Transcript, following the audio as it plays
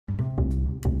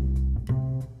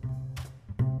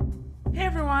Hey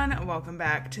everyone, welcome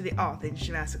back to the All Things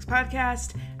Gymnastics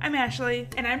podcast. I'm Ashley.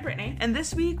 And I'm Brittany. And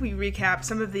this week we recap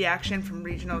some of the action from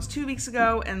regionals 2 weeks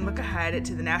ago and look ahead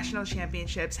to the national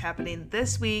championships happening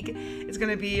this week. It's going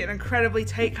to be an incredibly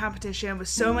tight competition with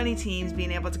so many teams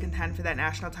being able to contend for that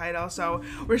national title. So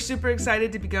we're super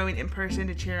excited to be going in person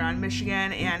to cheer on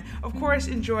Michigan and, of course,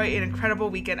 enjoy an incredible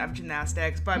weekend of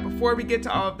gymnastics. But before we get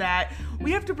to all of that,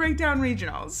 we have to break down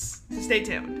regionals. So stay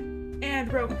tuned.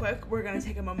 And real quick, we're going to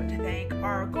take a moment to thank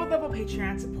our gold level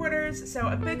Patreon supporters. So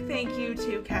a big thank you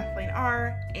to Kathleen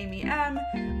R., Amy M.,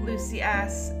 Lucy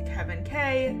S., Kevin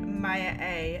K., Maya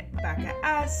A., Becca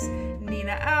S.,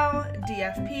 Nina L.,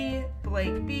 DFP,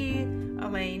 Blake B.,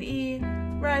 Elaine E.,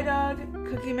 Rydog,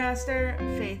 Cookie Master,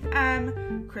 Faith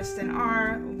M., Kristen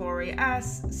R., Lori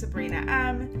S., Sabrina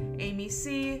M., Amy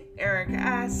C., Erica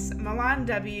S., Milan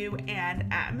W., and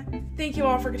M. Thank you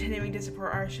all for continuing to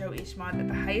support our show each month at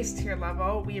the highest tier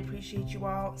level. We appreciate you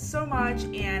all so much,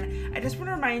 and I just want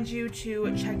to remind you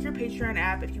to check your Patreon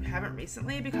app if you haven't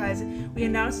recently, because we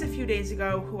announced a few days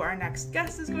ago who our next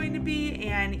guest is going to be,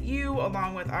 and you,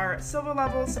 along with our silver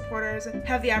level supporters,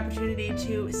 have the opportunity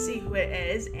to see who it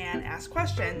is and ask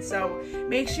questions. So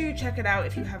make sure you check it out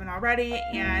if you haven't already,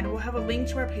 and we'll have a link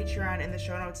to our Patreon in the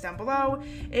show notes down below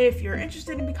if you're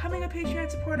interested in becoming a Patreon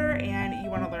supporter and you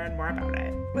want to learn more about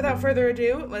it. Without further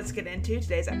ado, let's get into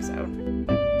today's episode.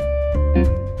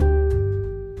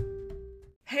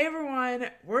 Hey everyone,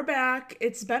 we're back.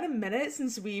 It's been a minute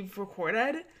since we've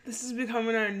recorded. This is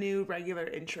becoming our new regular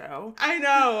intro. I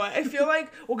know. I feel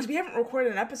like, because we haven't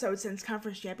recorded an episode since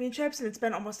conference championships, and it's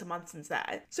been almost a month since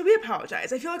that. So we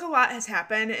apologize. I feel like a lot has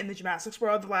happened in the gymnastics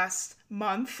world the last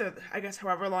month, or I guess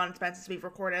however long it's been since we've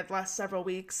recorded, the last several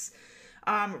weeks.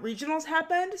 Regionals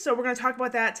happened, so we're going to talk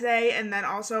about that today, and then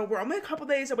also we're only a couple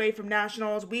days away from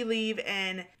nationals. We leave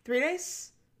in 3 days?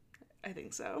 I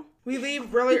think so. We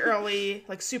leave really early,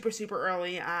 like super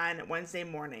early on Wednesday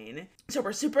morning. So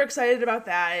we're super excited about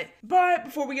that. But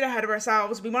before we get ahead of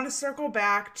ourselves, we want to circle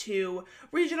back to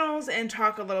regionals and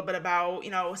talk a little bit about,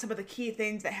 some of the key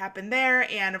things that happened there,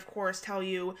 and of course tell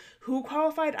you who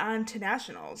qualified on to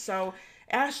nationals. So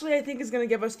Ashley, I think, is going to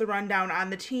give us the rundown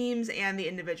on the teams and the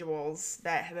individuals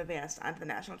that have advanced onto the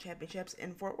national championships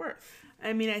in Fort Worth.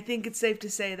 I mean, I think it's safe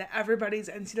to say that everybody's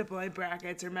NCAA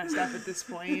brackets are messed up at this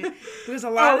point because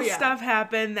a lot of stuff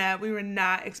happened that we were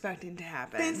not expecting to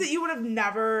happen. Things that you would have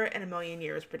never in a million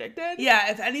years predicted.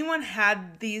 Yeah, if anyone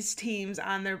had these teams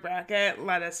on their bracket,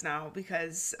 let us know,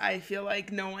 because I feel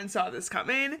like no one saw this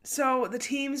coming. So the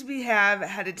teams we have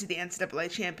headed to the NCAA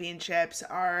championships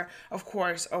are, of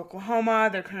course, Oklahoma.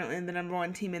 They're currently the number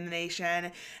 1 team in the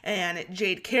nation. And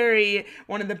Jade Carey,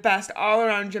 one of the best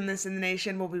all-around gymnasts in the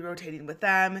nation, will be rotating with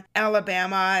them.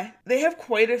 Alabama, they have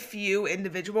quite a few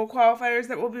individual qualifiers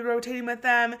that will be rotating with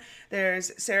them.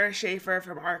 There's Sarah Schaefer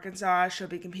from Arkansas. She'll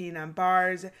be competing on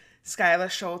bars. Skyla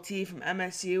Schulte from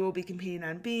MSU will be competing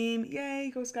on beam.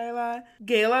 Yay, go Skyla.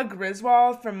 Gayla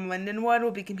Griswold from Lindenwood will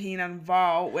be competing on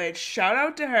vault, which shout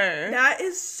out to her. That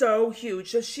is so huge.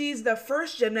 So she's the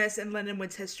first gymnast in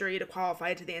Lindenwood's history to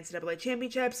qualify to the NCAA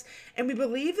championships, and we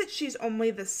believe that she's only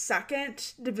the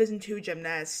second Division II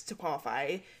gymnast to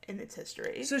qualify in its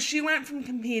history. So she went from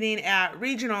competing at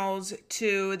regionals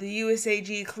to the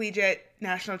USAG Collegiate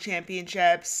National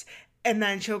Championships, and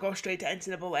then she'll go straight to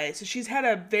NCAA. So she's had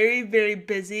a very, very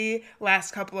busy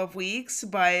last couple of weeks,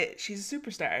 but she's a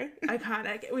superstar.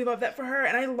 Iconic. We love that for her.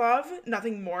 And I love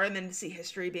nothing more than to see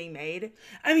history being made.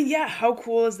 I mean, yeah, how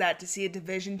cool is that to see a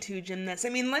Division II gymnast? I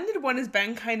mean, Lindenwood has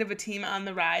been kind of a team on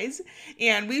the rise,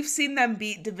 and we've seen them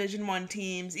beat Division I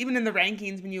teams. Even in the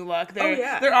rankings, when you look,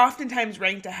 they're oftentimes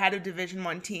ranked ahead of Division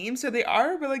I teams. So they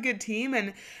are a really good team,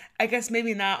 and I guess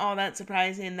maybe not all that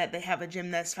surprising that they have a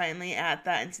gymnast finally at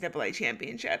the NCAA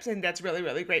championships. And that's really,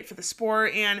 really great for the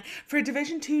sport and for a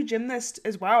Division II gymnast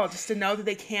as well, just to know that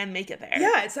they can make it there.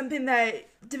 Yeah, it's something that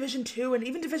Division II and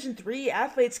even Division III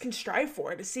athletes can strive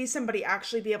for, to see somebody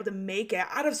actually be able to make it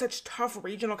out of such tough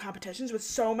regional competitions with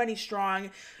so many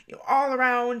strong, all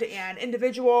around and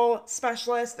individual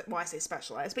specialists. Well, I say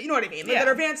specialists, but you know what I mean. That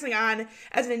are advancing on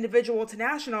as an individual to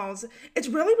nationals. It's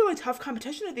really, really tough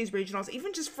competition at these regionals,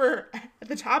 even just for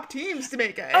the top teams to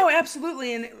make it. Oh,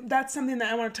 absolutely. And that's something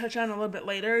that I want to touch on a little bit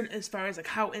later as far as like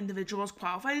how individuals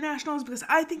qualify to nationals, because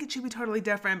I think it should be totally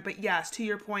different. But yes, to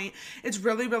your point, it's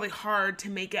really, really hard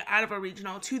to make it out of a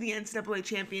regional to the NCAA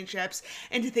championships,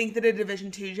 and to think that a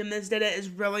Division II gymnast did it is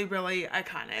really, really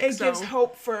iconic. It gives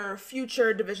hope for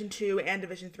future Division II and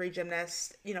Division III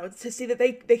gymnasts, to see that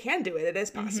they can do it. It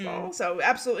is possible. Mm-hmm. So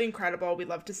absolutely incredible. We'd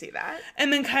love to see that.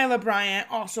 And then Kyla Bryant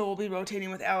also will be rotating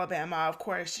with Alabama. Of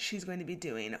course, she's going to be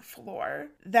doing floor.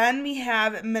 Then we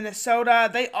have Minnesota.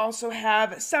 They also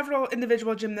have several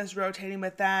individual gymnasts rotating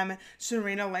with them.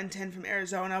 Serena Linton from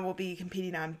Arizona will be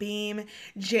competing on beam.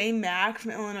 Jay Mack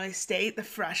from Illinois State, the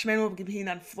freshman, will be competing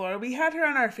on floor. We had her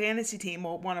on our fantasy team,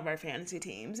 well, one of our fantasy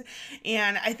teams,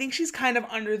 and I think she's kind of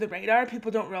under the radar.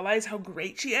 People don't realize how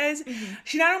great she is. Mm-hmm.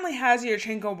 She not only has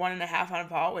Yurchenko 1.5 on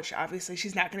vault, which obviously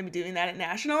she's not going to be doing that at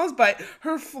nationals, but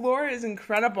her floor is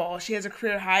incredible. She has a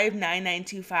career high of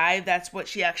 9.925. That's what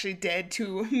she actually did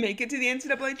to make it to the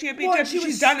NCAA championship. Well,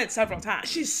 she's done it several times.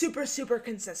 She's super, super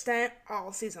consistent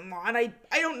all season long. I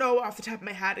don't know off the top of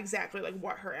my head exactly like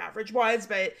what her average was,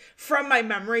 but from my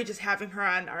memory, just having her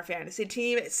on our fantasy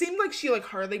team, it seemed like she like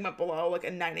hardly went below like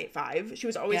a 9.85. She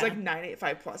was always like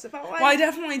 9.85 plus, it felt like. Well, I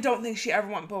definitely don't think she ever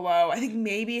went below. I think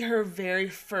maybe her very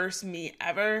first meet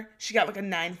ever, she got like a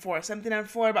 9.4 something on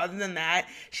floor, but other than that,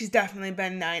 she's definitely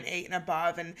been 9.8 and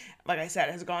above, and like I said,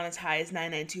 has gone as high as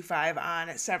 9.925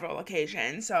 on several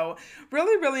occasions. So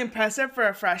really, really impressive for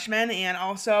a freshman, and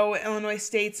also Illinois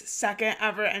State's second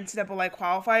ever NCAA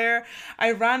qualifier.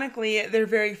 Ironically, their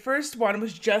very first one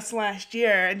was just last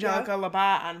year, Angelica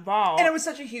Labat on vault. And it was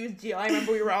such a huge deal. I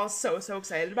remember we were all so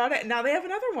excited about it, and now they have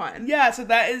another one. Yeah, so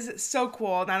that is so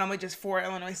cool, not only just for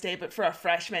Illinois State, but for a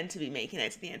freshman to be making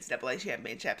it to the NCAA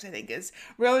championships, I think is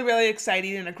really, really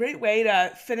exciting and a great way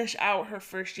to finish out her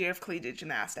first year of collegiate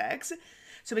gymnastics.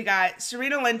 So we got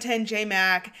Serena Linton, Jay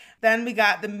Mack, then we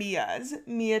got the Mias,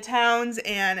 Mia Towns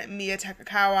and Mia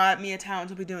Takakawa. Mia Towns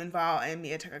will be doing vault and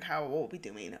Mia Takakawa will be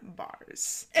doing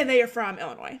bars. And they are from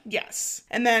Illinois. Yes.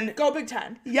 And then... Go Big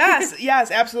Ten.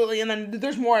 Yes, absolutely. And then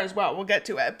there's more as well. We'll get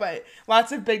to it. But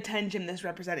lots of Big Ten gymnasts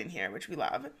representing here, which we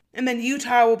love. And then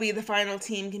Utah will be the final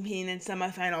team competing in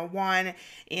semifinal 1.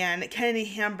 And Kennedy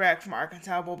Hambrick from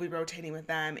Arkansas will be rotating with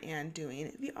them and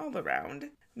doing the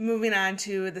all-around. Moving on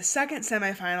to the second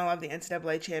semifinal of the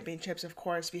NCAA championships, of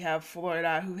course, we have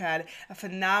Florida, who had a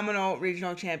phenomenal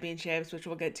regional championships, which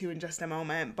we'll get to in just a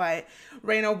moment. But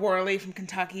Raina Worley from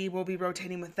Kentucky will be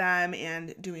rotating with them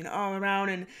and doing all around.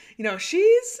 And, you know,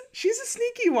 she's a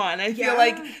sneaky one. I feel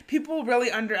like people really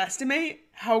underestimate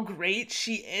how great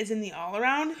she is in the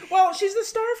all-around. Well, she's the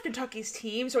star of Kentucky's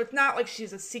team, so it's not like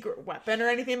she's a secret weapon or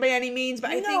anything by any means, but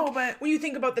I think when you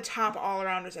think about the top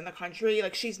all-arounders in the country,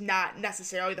 like, she's not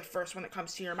necessarily the first one that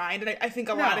comes to your mind, and I think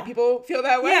a lot of people feel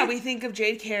that way. Yeah, we think of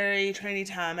Jade Carey, Trinity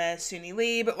Thomas, Suni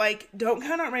Lee, but, like, don't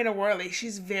count out Raina Worley.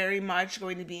 She's very much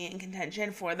going to be in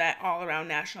contention for that all-around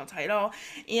national title,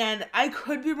 and I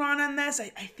could be wrong on this. I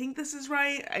think this is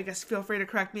right. I guess feel free to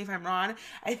correct me if I'm wrong.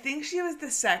 I think she was the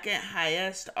second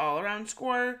highest all-around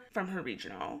score from her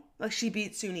regional. Like, she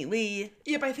beat Suni Lee.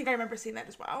 Yep, I think I remember seeing that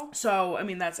as well. So, I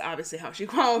mean, that's obviously how she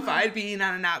qualified, being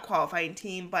on a not qualifying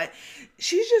team. But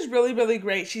she's just really, really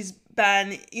great. She's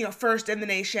been, you know, first in the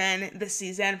nation this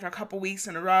season for a couple weeks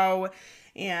in a row.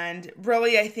 And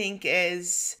really, I think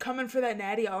is coming for that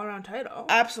natty all-around title.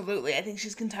 Absolutely. I think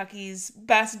she's Kentucky's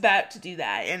best bet to do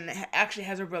that and actually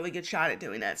has a really good shot at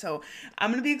doing it. So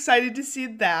I'm going to be excited to see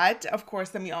that. Of course,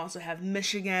 then we also have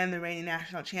Michigan, the reigning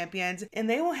national champions, and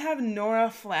they will have Nora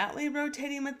Flatley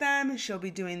rotating with them. She'll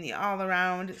be doing the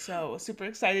all-around, so super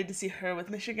excited to see her with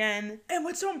Michigan. And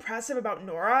what's so impressive about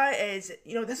Nora is,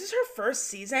 you know, this is her first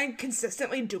season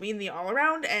consistently doing the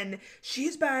all-around, and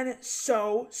she's been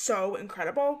so incredible.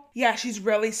 Yeah, she's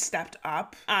really stepped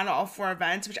up on all 4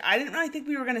 events, which I didn't really think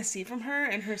we were going to see from her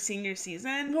in her senior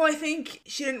season. Well, I think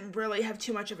she didn't really have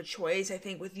too much of a choice. I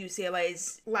think with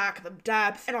UCLA's lack of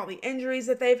depth and all the injuries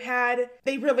that they've had,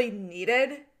 they really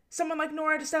needed someone like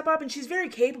Nora to step up, and she's very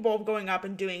capable of going up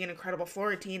and doing an incredible floor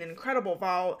routine, an incredible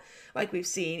vault, like we've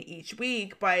seen each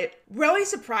week, but really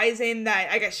surprising that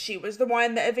I guess she was the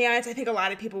one that advanced. I think a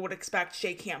lot of people would expect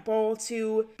Shea Campbell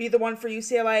to be the one for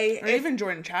UCLA. Or even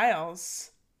Jordan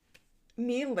Childs.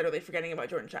 Me literally forgetting about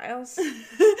Jordan Childs.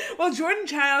 Well, Jordan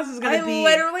Childs is going to be... I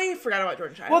literally forgot about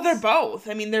Jordan Childs. Well, they're both.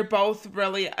 I mean, they're both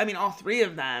really... I mean, all 3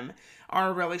 of them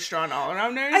are really strong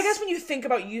all-arounders. I guess when you think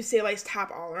about UCLA's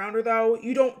top all-arounder, though,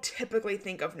 you don't typically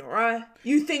think of Nora.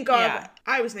 You think of,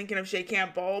 I was thinking of Shea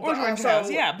Campbell, but Jordan also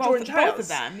Childs. Yeah, both of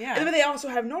them, yeah. And then they also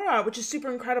have Nora, which is super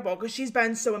incredible because she's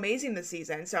been so amazing this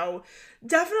season. So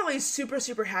definitely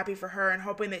super happy for her and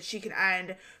hoping that she can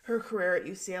end her career at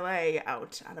UCLA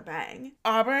out on a bang.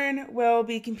 Auburn will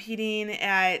be competing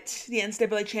at the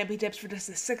NCAA championships for just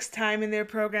the 6th time in their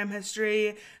program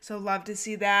history, so love to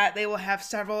see that. They will have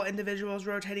several individuals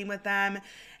rotating with them.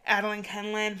 Adeline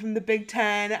Kenland from the Big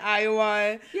Ten,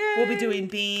 Iowa, will be doing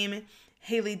beam.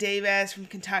 Haley Davis from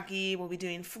Kentucky will be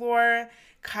doing floor.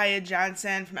 Kaya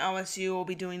Johnson from LSU will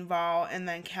be doing vault, and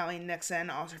then Callie Nixon,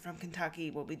 also from Kentucky,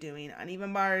 will be doing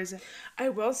uneven bars. I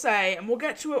will say, and we'll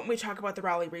get to it when we talk about the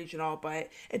Raleigh Regional, but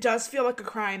it does feel like a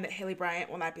crime that Haley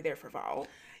Bryant will not be there for vault.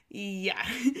 Yeah,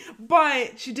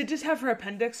 but she did just have her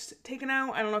appendix taken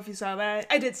out. I don't know if you saw that.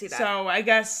 I did see that. So I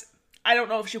guess, I don't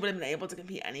know if she would have been able to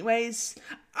compete anyways.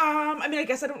 I mean, I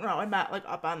guess I don't know. I'm not, like,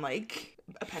 up on, like,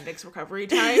 appendix recovery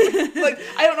time. Like,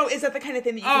 I don't know. Is that the kind of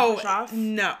thing that you can push off?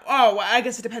 No. Oh, I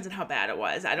guess it depends on how bad it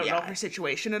was. I don't know her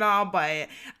situation at all, but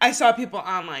I saw people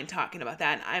online talking about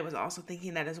that, and I was also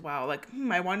thinking that as well. Like,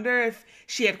 I wonder if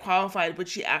she had qualified, would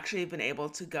she actually have been able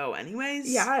to go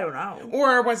anyways? Yeah, I don't know.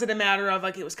 Or was it a matter of,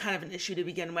 like, it was kind of an issue to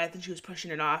begin with, and she was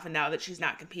pushing it off, and now that she's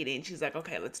not competing, she's like,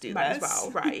 okay, let's do Might this. as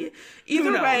well, right?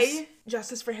 Either way,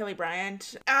 justice for Haley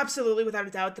Bryant. Absolutely, without a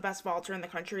doubt, the best vaulter in the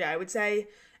country, I would say.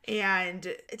 And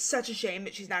it's such a shame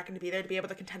that she's not going to be there to be able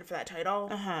to contend for that title.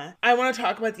 I want to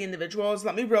talk about the individuals.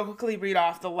 Let me real quickly read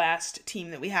off the last team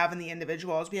that we have in the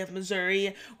individuals. We have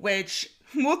Missouri, which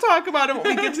we'll talk about it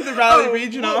when we get to the Raleigh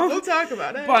Regional. We'll talk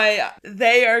about it. But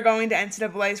they are going to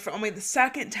NCAAs for only the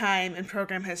second time in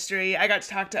program history. I got to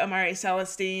talk to Amari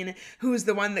Celestine, who's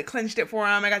the one that clinched it for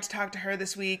him. I got to talk to her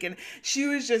this week, and she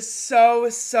was just so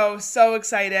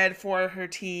excited for her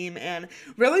team and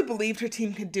really believed her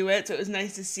team could do it. So it was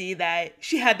nice to see that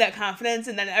she had that confidence,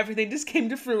 and then everything just came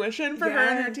to fruition for her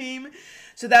and her team.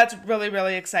 So that's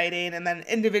really exciting. And then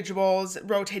individuals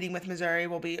rotating with Missouri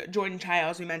will be Jordan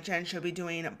Childs, we mentioned. She'll be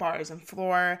doing bars and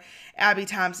floor. Abby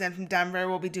Thompson from Denver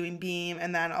will be doing beam.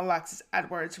 And then Alexis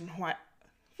Edwards from Hawaii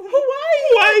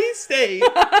State.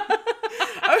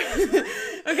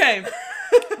 Okay.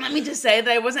 Let me just say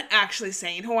that I wasn't actually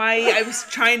saying Hawaii. I was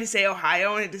trying to say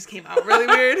Ohio, and it just came out really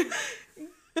weird.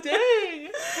 Dang.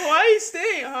 Hawaii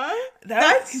State,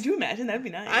 huh? Could you imagine? That'd be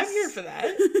nice. I'm here for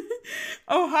that.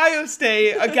 Ohio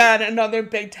State, again, another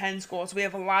Big Ten school. So we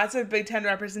have lots of Big Ten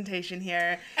representation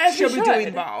here. As she'll be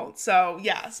doing vault. So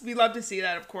yes, we love to see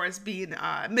that, of course, being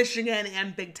Michigan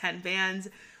and Big Ten fans.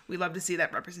 We love to see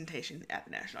that representation at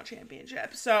the national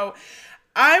championship. So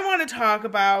I want to talk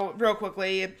about, real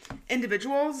quickly,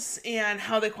 individuals and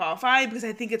how they qualify, because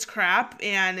I think it's crap,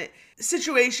 and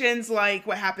situations like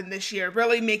what happened this year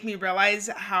really make me realize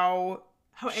how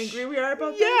angry we are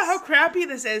about this? Yeah, how crappy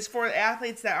this is for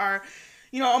athletes that are,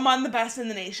 among the best in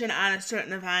the nation on a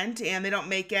certain event, and they don't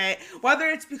make it, whether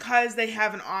it's because they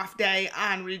have an off day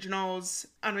on regional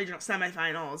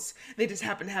semifinals, they just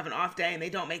happen to have an off day and they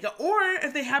don't make it, or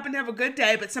if they happen to have a good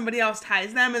day but somebody else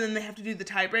ties them and then they have to do the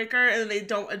tiebreaker and then they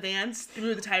don't advance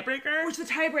through the tiebreaker. Which the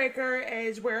tiebreaker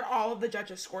is where all of the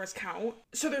judges' scores count.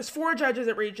 So there's 4 judges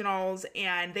at regionals,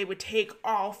 and they would take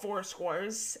all 4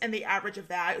 scores, and the average of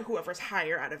that, whoever's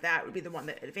higher out of that, would be the one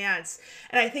that advanced.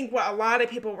 And I think what a lot of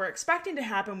people were expecting to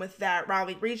happen with that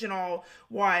Raleigh Regional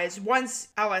was, once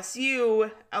LSU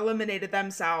eliminated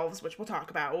themselves, which we'll talk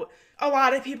about, a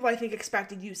lot of people, I think,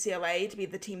 expected UCLA to be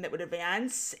the team that would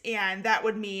advance, and that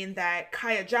would mean that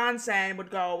Kaya Johnson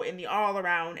would go in the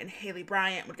all-around and Haley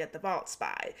Bryant would get the vault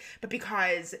spot. But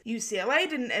because UCLA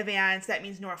didn't advance, that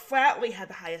means North Flatley had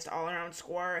the highest all-around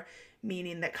score,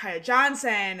 meaning that Kaya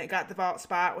Johnson got the vault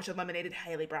spot, which eliminated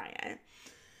Haley Bryant.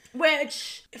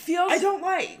 Which feels I don't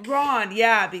like. Wrong,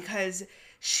 yeah, because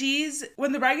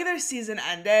when the regular season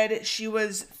ended, she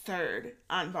was 3rd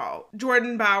on vault.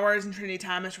 Jordan Bowers and Trinity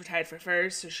Thomas were tied for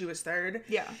 1st, so she was 3rd.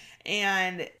 Yeah.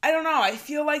 And I don't know, I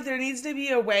feel like there needs to be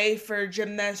a way for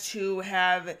gymnasts who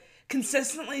have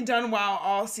consistently done well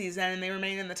all season and they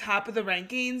remain in the top of the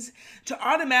rankings to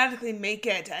automatically make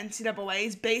it to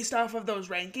NCAAs based off of those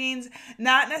rankings,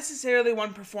 not necessarily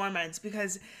one performance,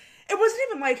 because it wasn't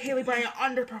even like Haley Bryant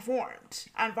underperformed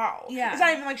on vault. Yeah. It's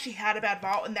not even like she had a bad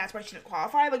vault and that's why she didn't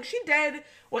qualify. Like, she did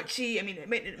what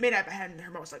it may not have been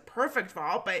her most, perfect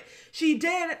vault, but she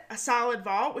did a solid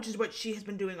vault, which is what she has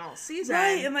been doing all season.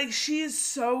 Right, and, she is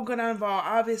so good on vault.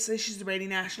 Obviously, she's the reigning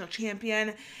national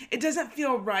champion. It doesn't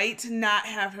feel right to not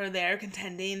have her there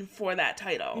contending for that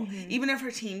title. Mm-hmm. Even if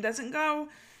her team doesn't go,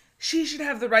 she should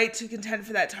have the right to contend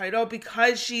for that title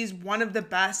because she's one of the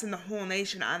best in the whole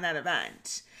nation on that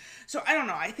event. So I don't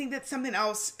know. I think that's something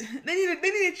else. They need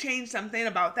to change something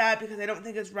about that, because I don't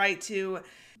think it's right to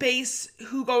base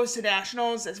who goes to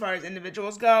nationals as far as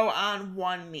individuals go on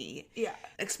one meet. Yeah.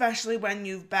 Especially when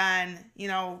you've been,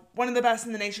 one of the best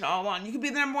in the nation all along. You could be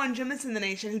the number 1 gymnast in the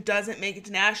nation who doesn't make it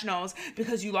to nationals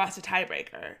because you lost a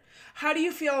tiebreaker. How do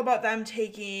you feel about them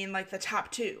taking, the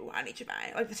top 2 on each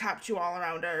event? The top 2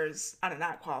 all-arounders on a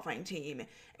not qualifying team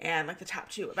and, the top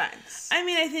 2 events? I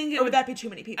mean, I think... Or would that be too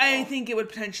many people? I think it would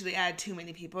potentially add too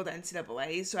many people to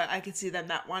NCAA, so I could see them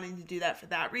not wanting to do that for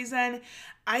that reason.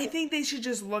 I think they should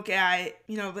just look at,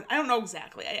 but I don't know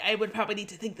exactly. I would probably need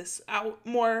to think this out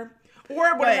more.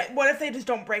 Or what if they just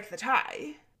don't break the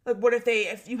tie? Like, what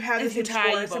if you have the same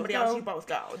score as somebody else, you both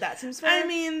go? That seems fair. I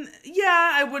mean,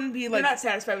 yeah, I wouldn't be like... You're not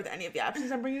satisfied with any of the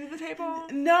options I'm bringing to the table?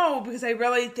 No, because I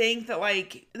really think that,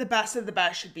 like, the best of the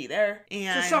best should be there.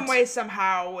 And so some way,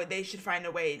 somehow, they should find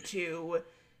a way to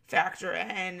factor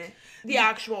in the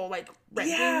actual, like, rankings.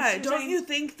 Yeah, don't you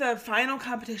think the final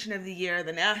competition of the year,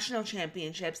 the national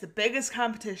championships, the biggest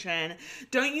competition,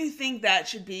 don't you think that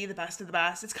should be the best of the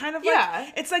best? It's kind of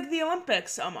like, it's like the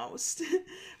Olympics almost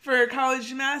for college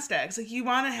gymnastics. Like, you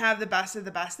want to have the best of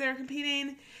the best there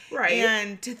competing. Right.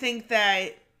 And to think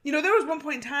that, there was one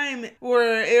point in time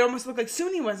where it almost looked like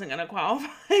SUNY wasn't going to qualify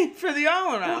for the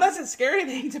all-around. Well, that's a scary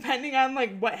thing, depending on,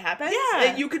 like, what happens.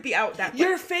 Yeah. You could be out that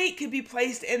Your fate could be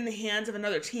placed in the hands of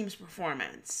another team's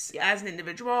performance as an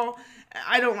individual.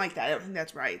 I don't like that. I don't think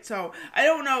that's right. So, I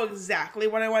don't know exactly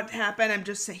what I want to happen. I'm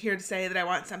just here to say that I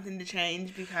want something to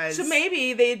change because... So,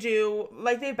 maybe they do,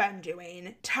 like they've been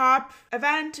doing, top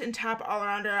event and top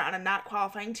all-arounder on a not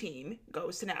qualifying team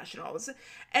goes to nationals.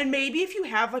 And maybe if you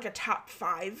have, like, a top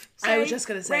 5, say, I was just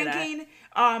gonna say ranking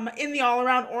in the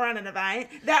all-around or on an event,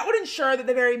 that would ensure that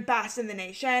the very best in the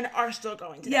nation are still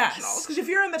going to nationals. Because if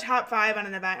you're in the top 5 on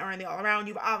an event or in the all-around,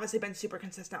 you've obviously been super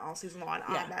consistent all season long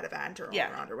on that event or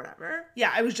all-around or whatever.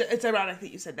 Yeah, it's ironic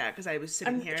that you said that because I was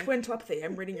sitting here. Twin telepathy,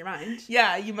 I'm reading your mind.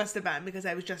 Yeah, you must have been because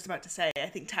I was just about to say I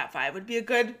think top 5 would be a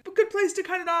good place to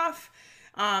cut it off.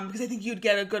 Because I think you'd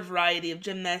get a good variety of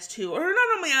gymnasts too, or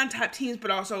not only on top teams,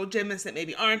 but also gymnasts that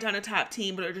maybe aren't on a top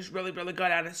team, but are just really, really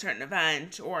good at a certain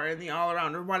event or in the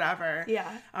all-around or whatever.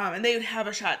 Yeah. And they would have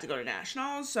a shot to go to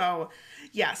nationals. So,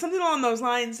 yeah, something along those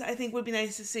lines I think would be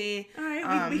nice to see. All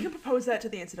right, we can propose that to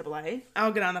the NCAA.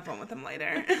 I'll get on the phone with them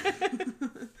later.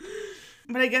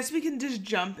 But I guess we can just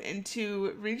jump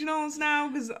into regionals now,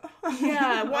 because I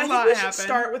think we should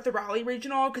start with the Raleigh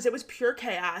regional, because it was pure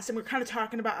chaos, and we're kind of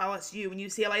talking about LSU and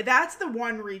UCLA. That's the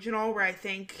one regional where I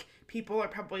think people are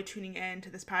probably tuning in to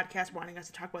this podcast wanting us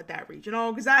to talk about that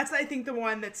regional, because that's, I think, the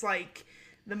one that's, like,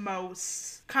 the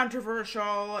most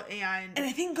controversial, and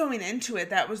I think going into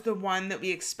it, that was the one that we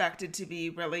expected to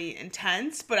be really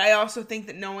intense, but I also think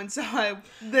that no one saw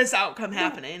this outcome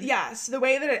happening. Yes, the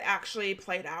way that it actually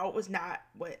played out was not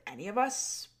what any of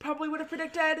us probably would have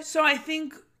predicted. So I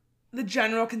think the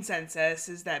general consensus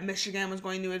is that Michigan was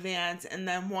going to advance, and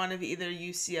then one of either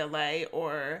UCLA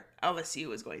or LSU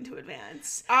was going to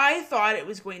advance. I thought it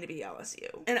was going to be LSU.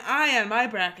 And I, on my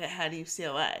bracket, had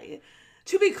UCLA.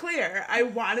 To be clear, I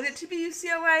wanted it to be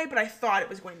UCLA, but I thought it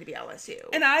was going to be LSU.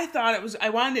 And I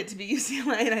wanted it to be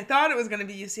UCLA, and I thought it was going to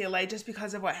be UCLA just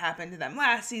because of what happened to them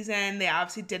last season. They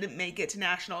obviously didn't make it to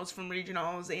nationals from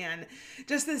regionals, and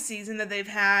just the season that they've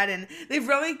had. And they've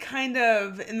really kind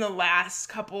of, in the last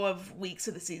couple of weeks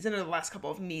of the season, or the last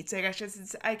couple of meets, I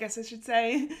guess I should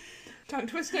say. Tongue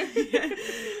twister.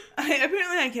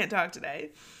 Apparently I can't talk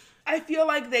today. I feel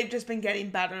like they've just been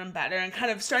getting better and better and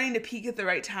kind of starting to peak at the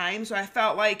right time. So I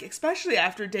felt like, especially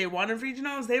after day 1 of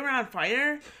regionals, they were on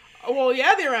fire. Well,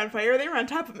 yeah, they were on fire. They were on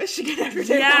top of Michigan after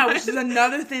day 1. Yeah, which is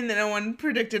another thing that no one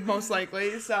predicted most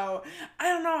likely. So, I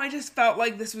don't know. I just felt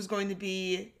like this was going to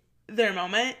be their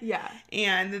moment. Yeah.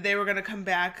 And they were going to come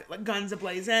back like guns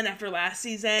a-blazing after last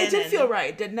season. It did feel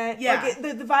right, didn't it? Yeah. Like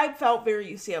the vibe felt very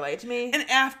UCLA to me. And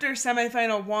after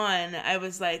semifinal 1, I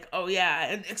was like, oh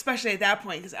yeah. And especially at that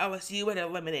point, because LSU had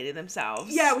eliminated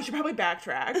themselves. Yeah, we should probably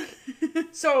backtrack.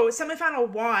 So, semifinal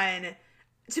 1,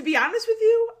 to be honest with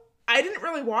you, I didn't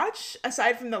really watch,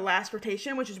 aside from the last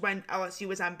rotation, which is when LSU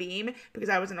was on Beam, because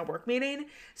I was in a work meeting.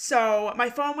 So my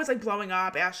phone was, like, blowing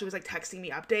up. Ashley was, like, texting me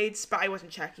updates, but I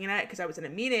wasn't checking it because I was in a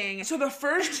meeting. So the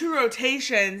first 2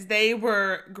 rotations, they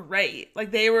were great.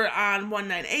 Like, they were on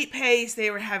 198 pace.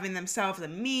 They were having themselves a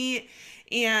meet.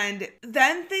 And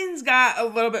then things got a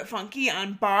little bit funky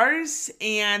on bars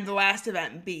and the last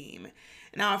event, Beam.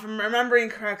 Now, if I'm remembering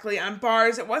correctly, on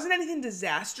bars, it wasn't anything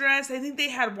disastrous. I think they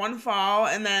had one fall,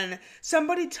 and then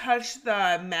somebody touched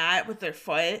the mat with their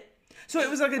foot. So it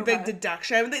was like a big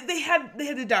deduction. They had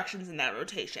deductions in that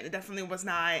rotation. It definitely was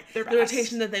not the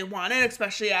rotation that they wanted,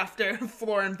 especially after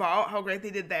floor and vault, how great they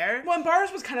did there. Well, and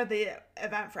bars was kind of the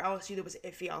event for LSU that was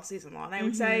iffy all season long, I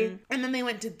would say. And then they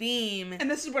went to Beam. And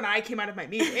this is when I came out of my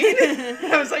meeting.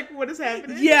 I was like, what is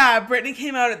happening? Yeah, Brittany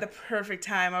came out at the perfect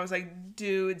time. I was like,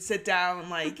 dude, sit down.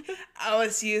 Like,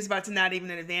 LSU is about to not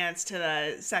even advance to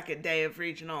the second day of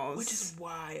regionals. Which is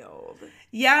wild.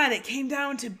 Yeah, and it came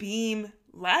down to Beam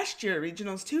last year,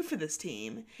 regionals too, for this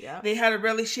team. Yeah. They had a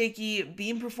really shaky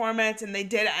Beam performance, and they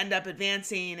did end up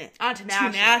advancing to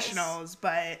nationals.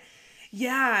 But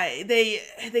Yeah,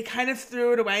 they kind of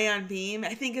threw it away on Beam.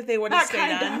 I think if they would have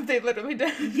stayed on, they literally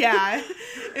did. Yeah,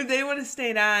 if they would have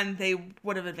stayed on, they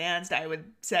would have advanced. I would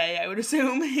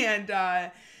assume,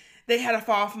 and they had a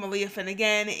fall from Aaliyah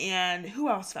Finnegan, and who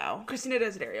else fell? Christina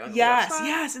Desiderio. In the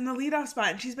Yes, in the leadoff spot.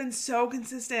 And she's been so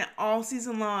consistent all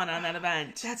season long on that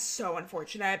event. That's so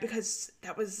unfortunate because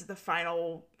that was the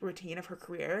final routine of her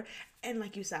career. And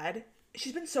like you said,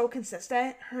 she's been so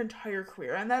consistent her entire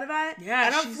career on that event. Yeah,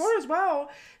 and on floor as well.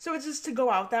 So it's just to go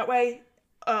out that way,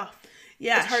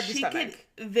 yeah, it's hard to she stomach.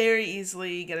 could very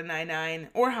easily get a 9-9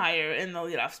 or higher in the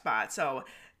leadoff spot. So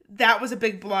that was a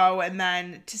big blow, and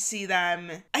then to see them,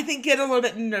 I think, get a little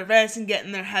bit nervous and get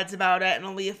in their heads about it, and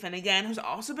Aaliyah Finnegan, who's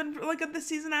also been really good this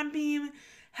season on Beam,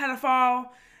 had a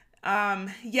fall.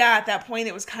 At that point,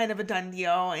 it was kind of a done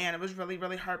deal, and it was really,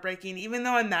 really heartbreaking. Even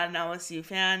though I'm not an LSU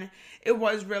fan, it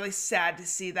was really sad to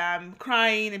see them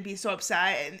crying and be so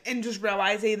upset and just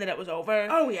realizing that it was over.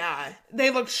 Oh, yeah. They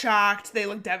looked shocked. They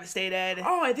looked devastated.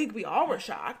 Oh, I think we all were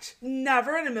shocked.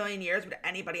 Never in a million years would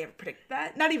anybody ever predict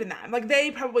that. Not even them. Like,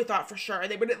 they probably thought for sure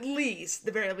they would at least,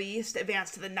 the very least,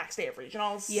 advance to the next day of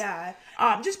regionals. Yeah.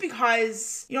 Just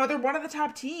because, they're one of the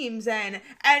top teams, and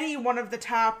any one of the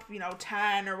top,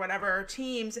 10 or whatever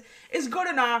teams is good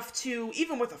enough to,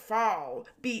 even with a fall,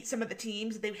 beat some of the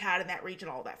teams that they had in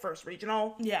that first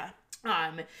regional. Yeah.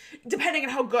 Depending on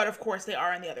how good, of course, they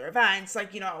are in the other events.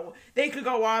 Like, they could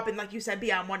go up and, like you said,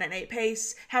 be on 1-8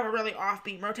 pace, have a really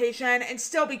offbeat rotation, and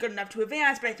still be good enough to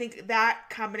advance. But I think that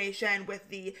combination with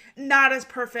the not as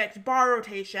perfect bar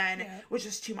rotation was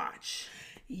just too much.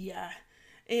 Yeah.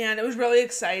 And it was really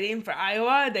exciting for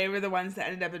Iowa. They were the ones that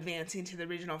ended up advancing to the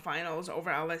regional finals over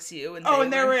LSU.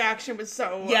 And their reaction was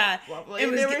so lovely.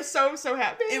 They were so, so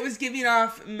happy. It was giving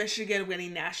off Michigan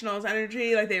winning nationals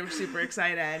energy. Like, they were super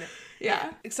excited.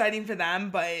 Yeah. Exciting for them,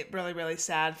 but really, really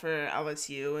sad for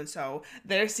LSU. And so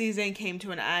their season came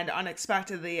to an end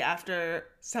unexpectedly after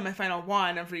semifinal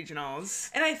 1 of regionals.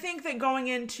 And I think that going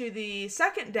into the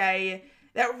second day,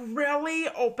 that really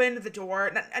opened the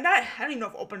door. I don't even know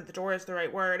if opened the door is the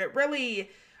right word. It really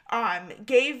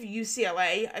gave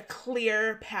UCLA a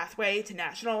clear pathway to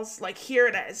nationals. Like, here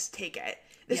it is. Take it.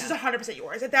 This is 100%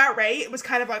 yours. At that rate, it was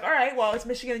kind of like, all right, well, it's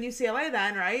Michigan and UCLA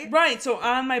then, right? Right. So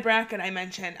on my bracket, I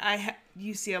mentioned I had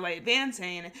UCLA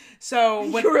advancing. So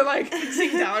when you were like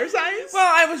seeing dollar signs?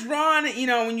 Well, I was wrong.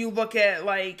 When you look at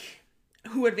like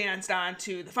who advanced on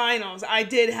to the finals, I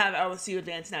did have LSU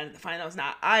advancing on to the finals,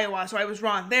 not Iowa. So I was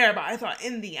wrong there, but I thought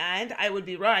in the end I would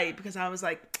be right because I was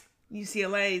like,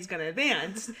 UCLA is going to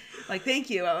advance. Like, thank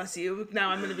you, LSU. Now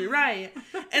I'm going to be right.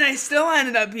 And I still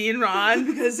ended up being wrong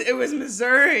because it was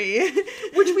Missouri.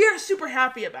 Which we are super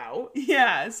happy about.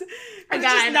 Yes. It's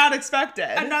just not expected.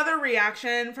 Another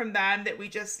reaction from them that we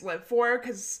just live for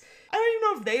because I don't even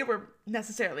know if they were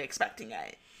necessarily expecting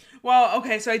it. Well,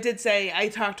 okay, so I did say I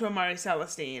talked to Amari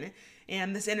Celestine,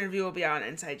 and this interview will be on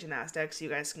Inside Gymnastics, so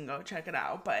you guys can go check it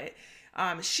out. But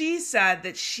she said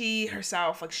that she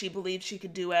herself, like, she believed she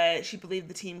could do it. She believed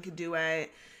the team could do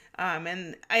it.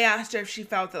 And I asked her if she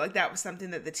felt that, like, that was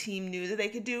something that the team knew that they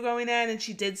could do going in, and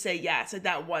she did say yes, like,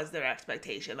 that was their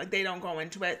expectation. Like, they don't go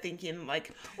into it thinking,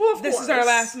 like, well, this is our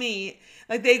last meet.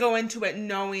 Like, they go into it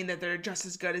knowing that they're just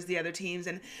as good as the other teams.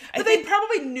 But they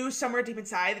probably knew somewhere deep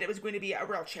inside that it was going to be a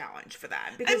real challenge for them.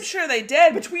 Because I'm sure they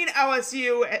did. Between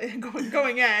LSU and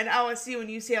going in, LSU and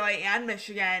UCLA and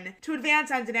Michigan, to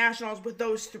advance on to nationals with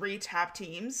those 3 top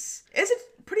teams is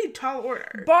a pretty tall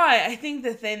order. But I think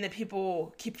the thing that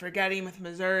people keep forgetting with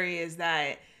Missouri is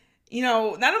that,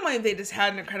 not only have they just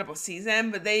had an incredible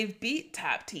season, but they've beat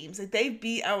top teams. Like, they've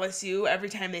beat LSU every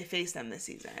time they faced them this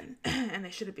season. And they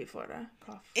should have beat Florida.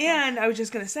 And I was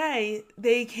just going to say,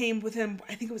 they came within,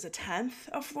 I think it was a 10th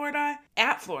of Florida,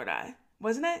 at Florida.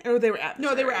 Wasn't it? Or they were at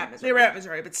Missouri? No, they were at Missouri. They were at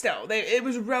Missouri, but still, it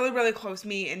was really, really close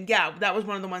meet. And yeah, that was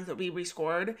one of the ones that we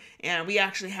rescored. And we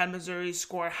actually had Missouri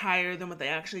score higher than what they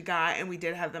actually got. And we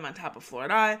did have them on top of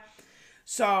Florida.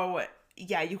 So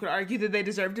yeah, you could argue that they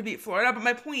deserve to beat Florida. But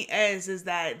my point is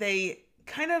that they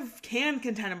kind of can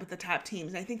contend with the top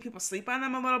teams. And I think people sleep on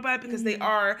them a little bit because they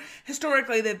are,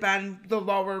 historically, they've been the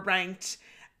lower ranked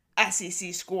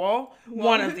SEC school,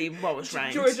 one of the lowest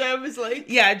ranked. Georgia was like...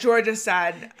 Yeah, Georgia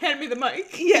said... Hand me the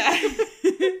mic. Yeah.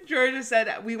 Georgia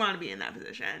said, we want to be in that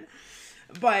position.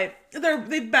 But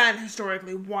they've been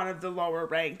historically one of the lower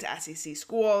ranked SEC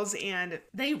schools, and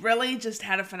they really just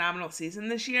had a phenomenal season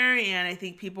this year, and I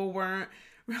think people weren't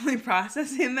really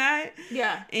processing that.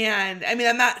 Yeah. And, I mean,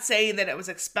 I'm not saying that it was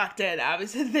expected,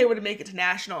 obviously, that they would make it to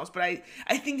nationals, but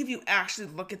I think if you actually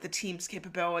look at the team's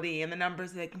capability and the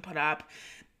numbers that they can put up,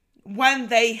 when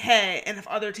they hit, and if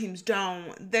other teams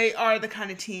don't, they are the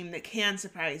kind of team that can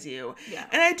surprise you. Yeah.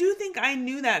 And I do think I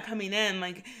knew that coming in.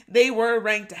 Like, they were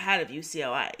ranked ahead of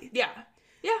UCLA. Yeah.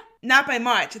 Yeah. Not by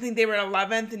much. I think they were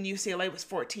 11th and UCLA was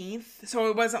 14th. So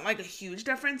it wasn't like a huge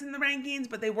difference in the rankings,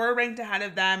 but they were ranked ahead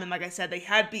of them. And like I said, they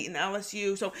had beaten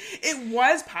LSU. So it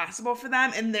was possible for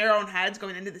them in their own heads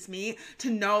going into this meet to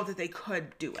know that they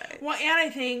could do it. Well, and I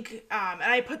think, and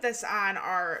I put this on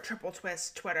our Triple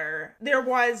Twist Twitter, there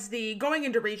was the going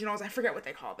into regionals, I forget what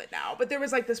they called it now, but there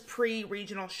was like this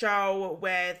pre-regional show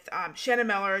with Shannon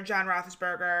Miller, John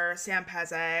Roethlisberger, Sam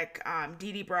Pezek,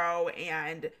 Didi Bro,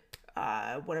 and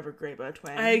whatever Greba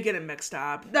twin. I get it mixed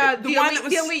up. The one elite, that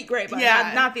was the elite Greba,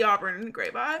 yeah, not the Auburn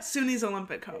Greba. SUNY's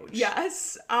Olympic coach.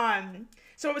 Yes.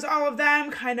 So it was all of them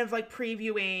kind of like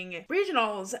previewing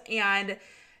regionals, and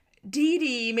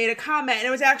Didi made a comment, and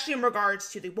it was actually in regards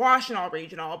to the Washtenaw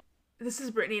regional. This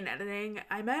is Brittany in editing.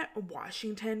 I meant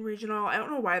Washington Regional. I don't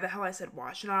know why the hell I said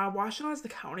Washtenaw. Washtenaw is the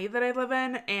county that I live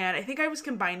in, and I think I was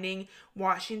combining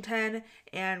Washington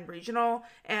and Regional,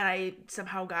 and I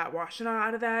somehow got Washtenaw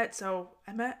out of that, so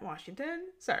I meant Washington.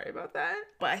 Sorry about that.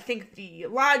 But I think the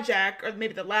logic, or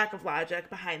maybe the lack of logic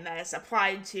behind this,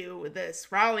 applied to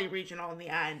this Raleigh Regional in the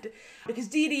end, because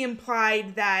Didi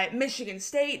implied that Michigan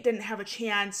State didn't have a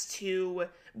chance to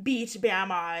beat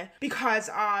Bama because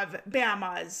of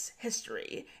Bama's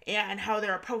history and how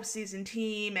they're a postseason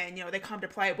team and, you know, they come to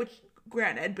play, which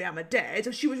granted Bama did.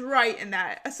 So she was right in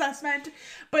that assessment.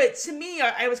 But to me,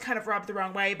 I was kind of rubbed the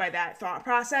wrong way by that thought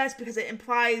process because it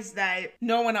implies that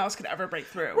no one else could ever break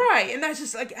through. Right. And that's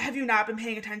just like, have you not been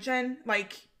paying attention?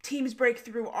 Like, teams break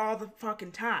through all the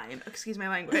fucking time. Excuse my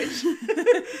language.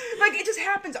 Like, it just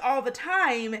happens all the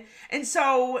time. And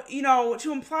so, you know,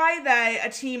 to imply that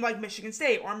a team like Michigan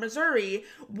State or Missouri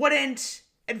wouldn't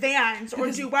advance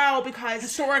or do well because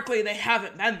historically they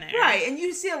haven't been there. Right. And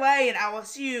UCLA and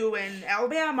LSU and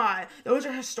Alabama, those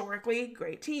are historically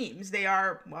great teams. They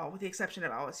are, well, with the exception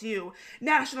of LSU,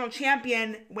 national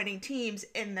champion winning teams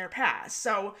in their past.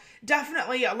 So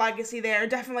definitely a legacy there,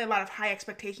 definitely a lot of high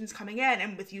expectations coming in.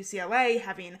 And with UCLA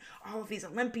having all of these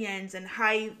Olympians and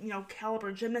high, you know,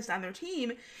 caliber gymnasts on their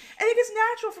team, I think it's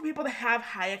natural for people to have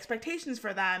high expectations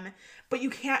for them, but you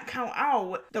can't count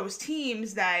out those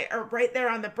teams that are right there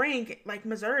on the brink, like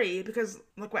Missouri, because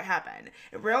look what happened.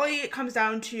 It really comes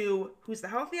down to who's the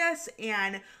healthiest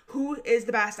and who is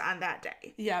the best on that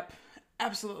day. Yep.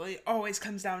 Absolutely. Always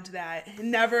comes down to that.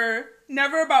 Never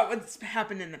about what's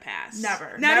happened in the past.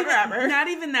 Never Ever. Not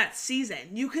even that season.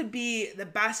 You could be the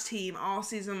best team all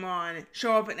season long,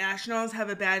 show up at nationals, have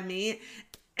a bad meet,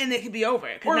 and it could be over.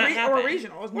 It could not happen. Or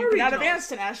regionals. You cannot advance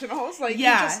to nationals. Like,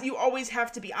 yeah. You always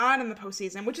have to be on in the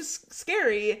postseason, which is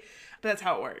scary. But that's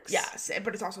how it works. Yes,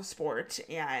 but it's also sport,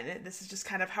 and this is just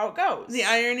kind of how it goes. The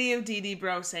irony of Didi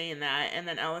Bro saying that, and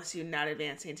then LSU not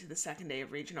advancing to the second day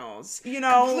of regionals, you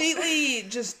know, completely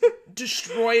just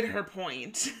destroyed her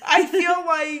point. I feel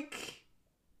like,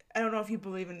 I don't know if you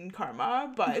believe in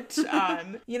karma, but,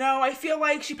 you know, I feel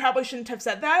like she probably shouldn't have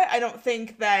said that. I don't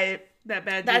think that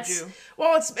bad juju.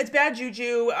 Well, it's bad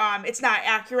juju. It's not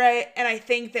accurate, and I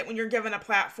think that when you're given a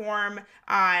platform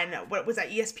on, what was that,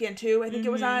 ESPN2, I think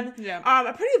it was on? Yeah.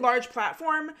 A pretty large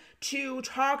platform to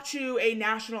talk to a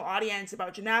national audience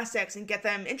about gymnastics and get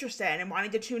them interested and wanting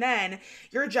to tune in.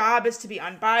 Your job is to be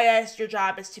unbiased. Your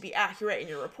job is to be accurate in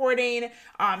your reporting,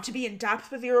 to be in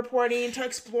depth with your reporting, to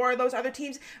explore those other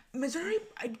teams. Missouri,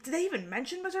 did they even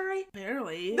mention Missouri?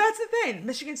 Barely. That's the thing.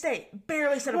 Michigan State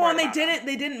barely said a word about it. Well, and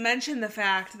they didn't mention the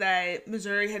fact that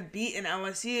Missouri had beaten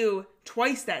LSU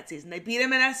twice that season. They beat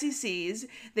them in SECs.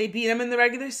 They beat them in the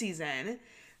regular season.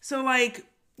 So, like,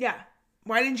 yeah.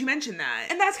 Why didn't you mention that?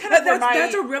 And that's kind of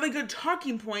that's a really good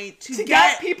talking point to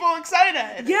get people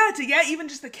excited. Yeah, to get even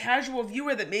just the casual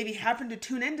viewer that maybe happened to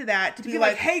tune into that to be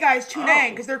like, hey guys, tune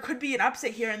in because there could be an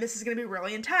upset here and this is going to be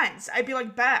really intense. I'd be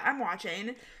like, bet, I'm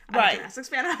watching. I'm a gymnastics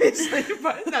fan, obviously,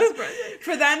 but that's perfect.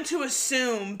 For them to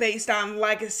assume, based on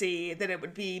legacy, that it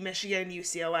would be Michigan,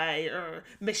 UCLA, or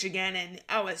Michigan and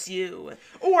LSU.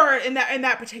 Or, in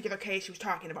that particular case, she was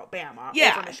talking about Bama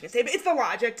over Michigan State. But it's the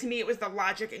logic. To me, it was the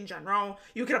logic in general.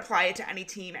 You could apply it to any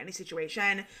team, any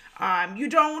situation. You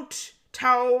don't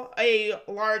tell a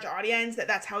large audience that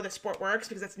that's how the sport works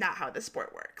because that's not how the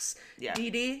sport works. Yeah.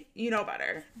 Didi, you know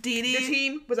better. Didi. The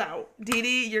team was out.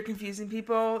 Didi, you're confusing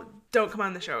people. Don't come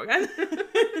on the show again.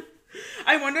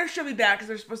 I wonder if she'll be back because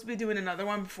they're supposed to be doing another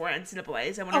one before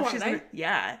NCAA's. I wonder if she's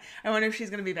gonna, I wonder if she's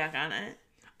going to be back on it.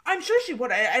 I'm sure she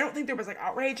would. I don't think there was, like,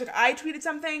 outrage. Like, I tweeted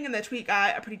something, and the tweet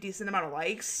got a pretty decent amount of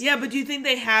likes. Yeah, but do you think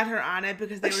they had her on it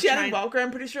because they were Shannon Welker, I'm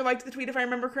pretty sure, liked the tweet, if I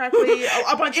remember correctly.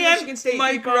 A bunch of Michigan State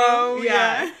people.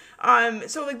 Yeah.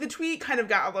 So, like, the tweet kind of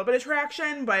got a little bit of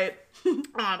traction, but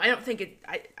I don't think it...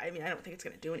 I mean, I don't think it's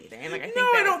going to do anything. Like,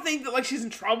 I don't think that, like, she's in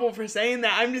trouble for saying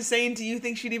that. I'm just saying, do you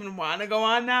think she'd even want to go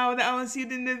on now that LSU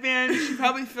didn't advance? She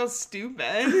probably feels stupid.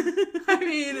 I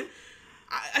mean...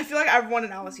 I feel like everyone in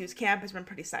LSU's camp has been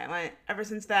pretty silent ever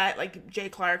since that. Like, Jay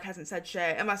Clark hasn't said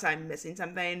shit, unless I'm missing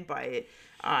something, but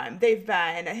they've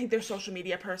been, I think their social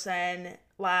media person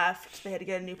left, they had to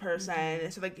get a new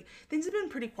person, so, like, things have been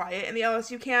pretty quiet in the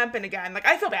LSU camp, and again, like,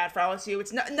 I feel bad for LSU.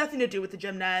 It's nothing to do with the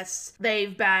gymnasts.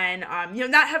 They've been,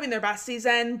 not having their best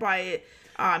season, but...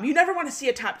 you never want to see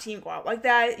a top team go out like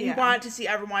that. You want to see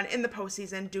everyone in the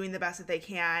postseason doing the best that they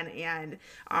can and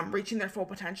reaching their full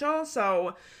potential.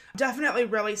 So definitely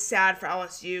really sad for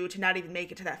LSU to not even make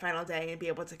it to that final day and be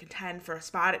able to contend for a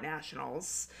spot at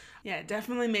Nationals. Yeah, it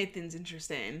definitely made things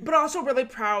interesting. But also really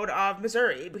proud of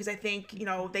Missouri because I think,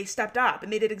 they stepped up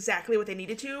and they did exactly what they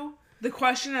needed to. The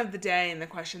question of the day and the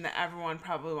question that everyone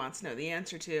probably wants to know the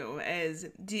answer to is,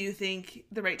 do you think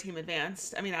the right team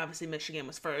advanced? I mean, obviously Michigan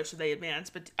was first, so they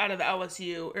advanced, but out of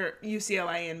LSU or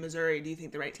UCLA and Missouri, do you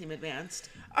think the right team advanced?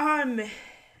 I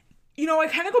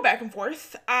kind of go back and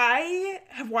forth. I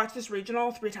have watched this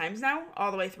regional 3 times now,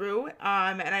 all the way through,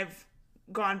 and I've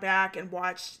gone back and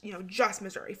watched, just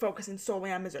Missouri, focusing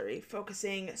solely on Missouri,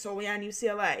 focusing solely on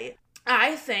UCLA.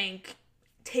 I think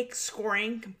take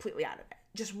scoring completely out of it.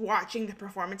 Just watching the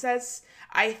performances,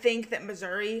 I think that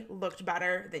Missouri looked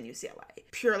better than UCLA,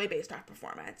 purely based off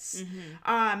performance.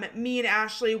 Mm-hmm. Me and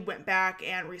Ashley went back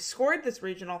and rescored this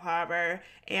regional, however,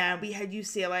 and we had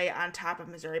UCLA on top of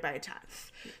Missouri by a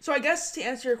 10th. So I guess to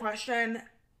answer your question,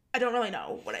 I don't really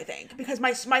know what I think, because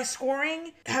my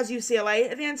scoring has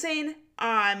UCLA advancing.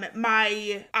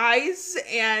 My eyes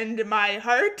and my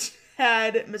heart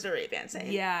had Missouri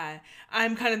advancing. Yeah,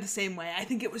 I'm kind of the same way. I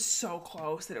think it was so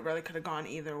close that it really could have gone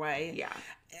either way. Yeah.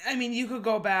 I mean, you could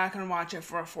go back and watch it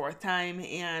for a 4th time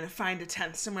and find a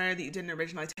 10th somewhere that you didn't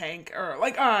originally take, or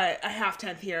like a half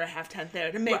 10th here, a half 10th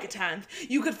there to make a 10th.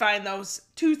 You could find those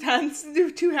 2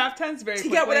 10ths, 2 half 10ths very quickly. To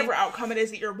get whatever outcome it is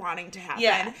that you're wanting to happen.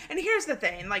 Yeah. And here's the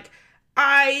thing, like,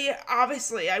 I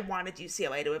wanted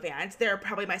UCLA to advance. They're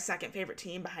probably my second favorite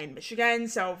team behind Michigan.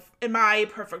 So in my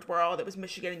perfect world, it was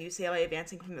Michigan and UCLA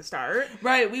advancing from the start.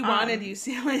 Right. We wanted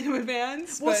UCLA to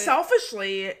advance. Well,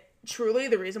 selfishly, truly,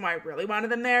 the reason why I really wanted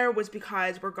them there was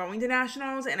because we're going to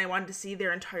Nationals and I wanted to see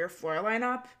their entire floor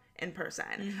lineup in person.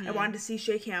 Mm-hmm. I wanted to see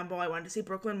Shea Campbell. I wanted to see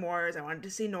Brooklyn Moores. I wanted to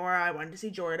see Nora. I wanted to see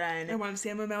Jordan. I wanted to see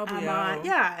Emma Melvio.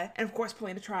 Yeah. And of course,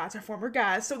 Polina Trotz, our former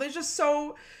guest. So there's just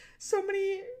so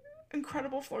many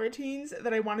incredible Florentines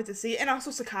that I wanted to see, and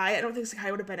also Sakai. I don't think Sakai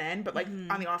would have been in, but like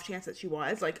on the off chance that she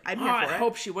was, like, I'm here for it. I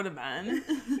hope she would have been.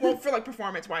 Well, for like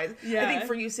performance wise, yeah. I think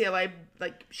for UCLA,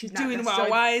 like, she's not doing well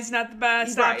wise, not the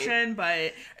best option,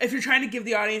 but if you're trying to give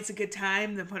the audience a good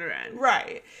time, then put her in.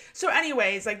 Right. So,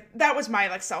 anyways, like, that was my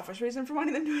like selfish reason for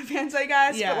wanting them to advance, I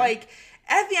guess. Yeah. But like,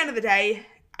 at the end of the day,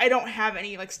 I don't have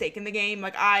any, like, stake in the game.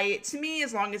 Like, to me,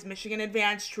 as long as Michigan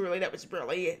advanced, truly, that was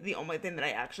really the only thing that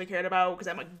I actually cared about, because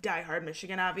I'm, like, diehard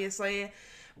Michigan, obviously.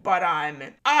 But,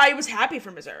 I was happy for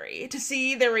Missouri to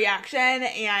see their reaction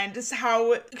and just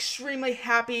how extremely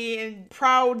happy and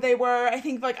proud they were. I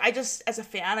think, like, as a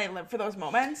fan, I live for those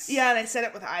moments. Yeah, and I said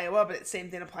it with Iowa, but the same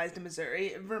thing applies to Missouri.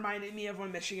 It reminded me of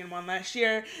when Michigan won last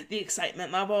year, the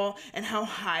excitement level and how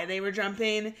high they were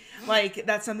jumping. Like,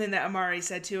 that's something that Amari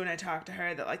said too when I talked to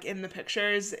her, that, like, in the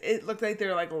pictures, it looked like they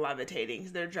were, like, levitating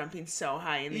because they're jumping so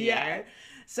high in the air.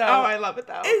 So I love it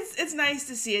though. It's nice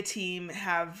to see a team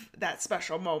have that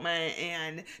special moment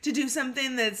and to do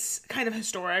something that's kind of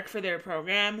historic for their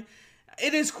program.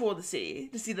 It is cool to see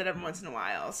that every once in a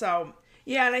while. So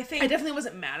yeah, and I think I definitely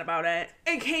wasn't mad about it.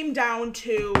 It came down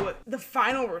to the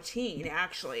final routine,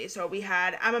 actually. So we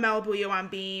had Emma Melvio on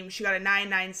beam. She got a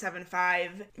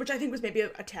 9.975, which I think was maybe a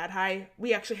tad high.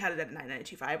 We actually had it at a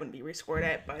 9.925 when we rescored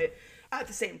it, but at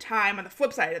the same time, on the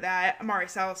flip side of that, Amari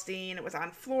Celestine was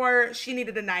on floor. She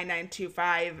needed a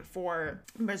 9.925 for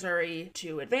Missouri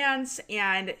to advance,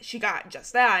 and she got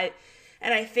just that.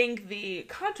 And I think the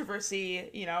controversy,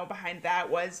 behind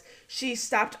that was she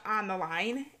stepped on the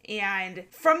line. And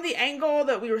from the angle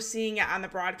that we were seeing it on the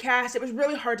broadcast, it was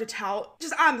really hard to tell,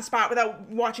 just on the spot without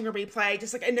watching a replay,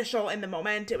 just like initial in the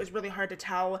moment, it was really hard to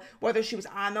tell whether she was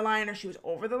on the line or she was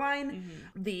over the line.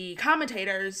 Mm-hmm. The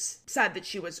commentators said that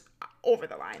she was over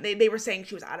the line. They were saying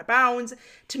she was out of bounds.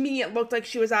 To me, it looked like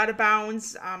she was out of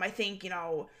bounds. I think,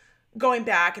 going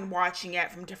back and watching it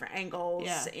from different angles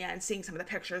Yeah. and seeing some of the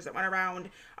pictures that went around,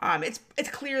 it's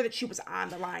clear that she was on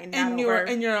the line, And over.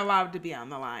 you're allowed to be on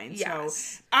the line. Yes.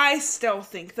 So I still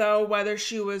think, though, whether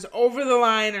she was over the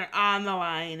line or on the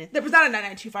line, There was not a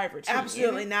 9925 routine.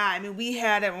 absolutely not. I mean, we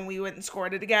had it when we went and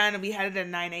scored it again, and we had it at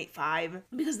 985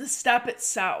 because the step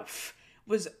itself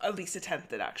was at least a 10th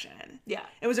deduction. Yeah.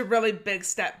 It was a really big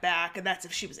step back, and that's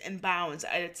if she was inbounds,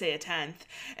 I'd say a 10th.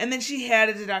 And then she had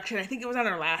a deduction. I think it was on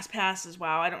her last pass as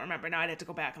well. I don't remember now. I'd have to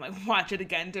go back and like watch it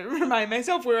again to remind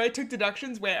myself where I took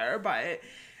deductions where, but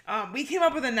we came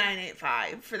up with a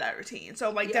 985 for that routine. So,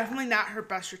 like, definitely not her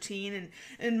best routine. And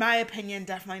in my opinion,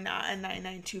 definitely not a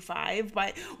 9925.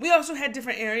 But we also had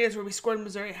different areas where we scored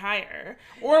Missouri higher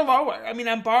or lower. I mean,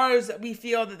 on bars, we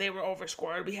feel that they were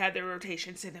overscored. We had their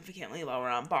rotation significantly lower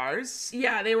on bars.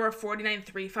 Yeah, they were a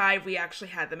 49.35. We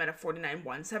actually had them at a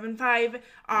 49.175.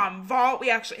 Vault, we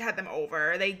actually had them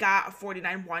over. They got a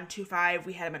 49.125.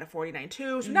 We had them at a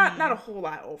 49.2. So not a whole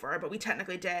lot over, but we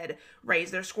technically did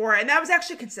raise their score. And that was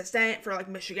actually consistent for like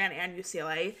Michigan and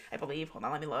UCLA, I believe. Hold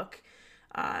on, let me look.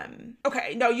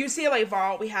 Okay, no, UCLA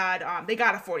Vault, we had, they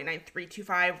got a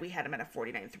 49.325. We had them at a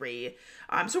 49.3.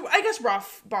 So I guess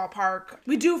rough ballpark.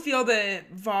 We do feel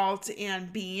that Vault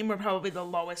and Beam were probably the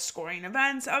lowest scoring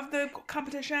events of the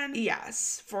competition.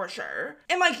 Yes, for sure.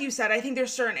 And like you said, I think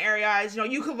there's certain areas,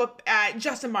 you could look at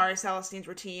just Amari Celestine's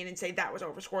routine and say that was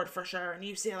overscored for sure, and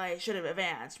UCLA should have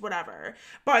advanced, whatever.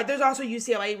 But there's also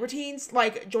UCLA routines,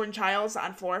 like Jordan Childs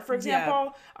on floor, for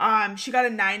example. Yeah. She got a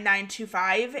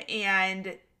 9.925,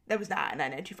 and that was not a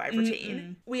 9.925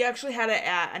 routine. We actually had it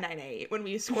at a 9.8 when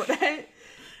we scored it.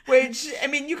 Which, I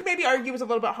mean, you could maybe argue was a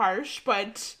little bit harsh,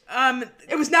 but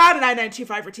it was not a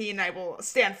 9.925 routine, and I will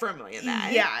stand firmly in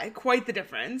that. Yeah, quite the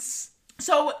difference.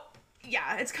 So,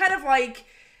 yeah, it's kind of like,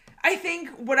 I think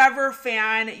whatever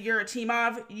fan you're a team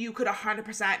of, you could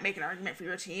 100% make an argument for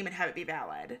your team and have it be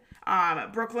valid.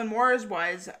 Brooklyn Moores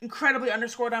was incredibly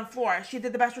underscored on floor. She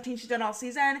did the best routine she's done all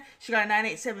season. She got a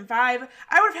 9.875. I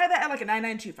would have had that at like a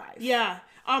 9.925. Yeah.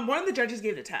 One of the judges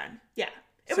gave it a 10. Yeah.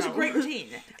 It was a great routine.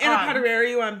 And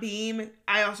Padererio on Beam,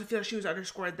 I also feel she was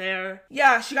underscored there.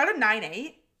 Yeah, she got a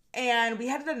 9.8. And we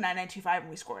had it at a 9.925 when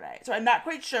we scored it. So I'm not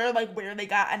quite sure like where they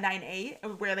got a 9.8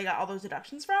 and where they got all those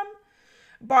deductions from.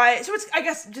 But, so it's, I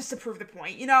guess, just to prove the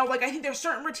point, like, I think there's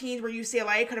certain routines where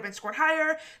UCLA could have been scored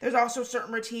higher. There's also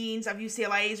certain routines of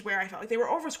UCLA's where I felt like they were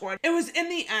overscored. It was, in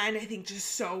the end, I think, just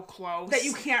so close. That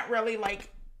you can't really,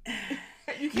 like,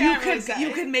 you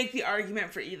could make the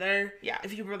argument for either. Yeah.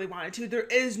 If you really wanted to. There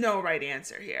is no right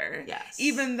answer here. Yes.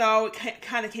 Even though it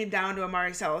kind of came down to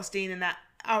Amari Celestine and that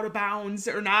out of bounds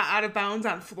or not out of bounds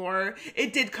on floor,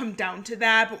 it did come down to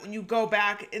that. But when you go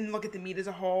back and look at the meet as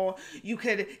a whole, you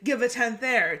could give a 10th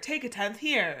there, take a 10th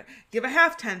here, give a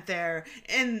half 10th there,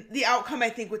 and the outcome I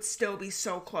think would still be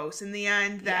so close in the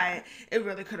end that it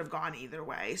really could have gone either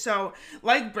way. So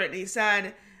like Brittany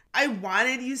said, I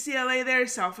wanted UCLA there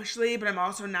selfishly, but I'm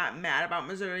also not mad about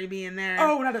Missouri being there.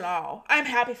 Oh, not at all. I'm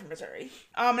happy for Missouri.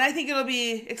 And I think it'll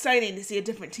be exciting to see a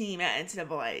different team at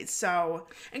NCAA. So,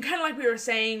 and kind of like we were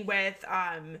saying with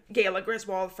Gayla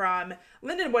Griswold from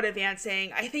Lindenwood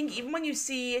advancing, I think even when you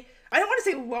see, I don't want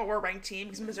to say lower ranked team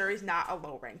because Missouri's not a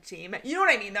low ranked team. You know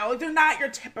what I mean though? Like they're not your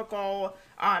typical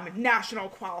national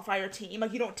qualifier team.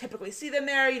 Like you don't typically see them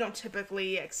there. You don't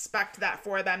typically expect that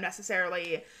for them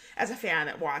necessarily as a fan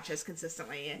that watches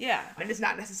consistently. Yeah. And is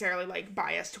not necessarily like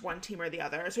biased to one team or the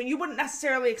other. So you wouldn't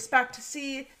necessarily expect to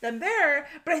see them there,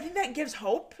 but I think that gives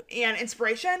hope and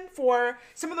inspiration for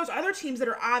some of those other teams that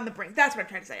are on the brink. That's what I'm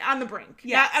trying to say. On the brink.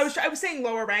 Yeah. I was saying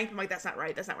lower ranked. I'm like, that's not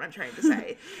right. That's not what I'm trying to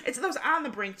say. It's those on the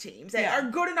brink teams that are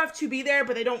good enough to be there,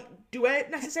 but they don't do it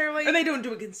necessarily. And they don't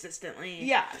do it consistently.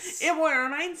 Yes. It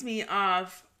reminds me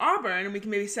of Auburn, and we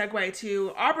can maybe segue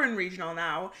to Auburn Regional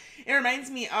now. It reminds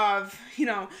me of,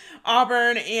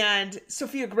 Auburn, and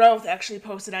Sophia Groth actually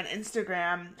posted on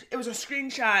Instagram. It was a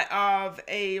screenshot of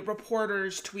a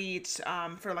reporter's tweet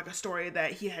for like a story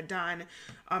that he had done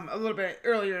a little bit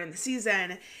earlier in the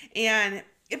season. And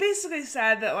it basically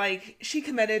said that, like, she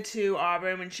committed to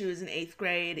Auburn when she was in 8th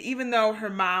grade, even though her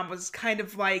mom was kind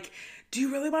of like, do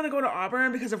you really want to go to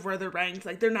Auburn because of where they're ranked?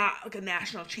 Like, they're not, like, a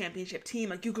national championship team.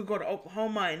 Like, you could go to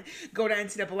Oklahoma and go to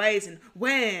NCAAs and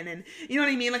win. And, you know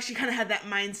what I mean? Like, she kind of had that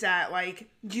mindset, like,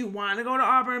 do you want to go to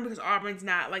Auburn? Because Auburn's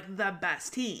not, like, the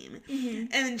best team. Mm-hmm.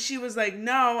 And then she was like,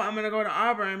 no, I'm going to go to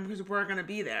Auburn because we're going to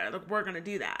be there. Like, we're going to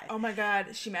do that. Oh, my God.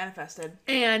 She manifested.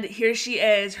 And here she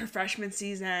is, her freshman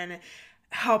season,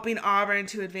 helping Auburn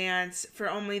to advance for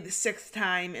only the 6th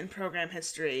time in program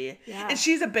history. Yeah. And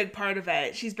she's a big part of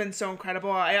it. She's been so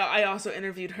incredible. I also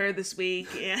interviewed her this week.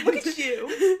 And Look at you.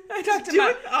 I talked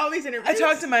to all these interviews. I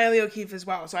talked to Miley O'Keefe as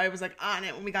well, so I was like on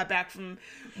it when we got back from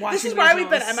watching. This is why we've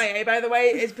been regionals. MIA, by the way,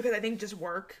 is because I think just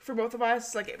work for both of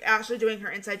us. Like Ashley doing her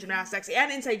inside gymnastics and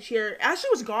inside cheer. Ashley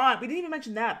was gone. We didn't even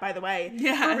mention that, by the way.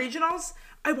 Yeah. For regionals,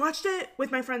 I watched it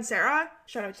with my friend Sarah.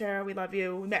 Shout out Sarah, we love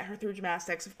you. We met her through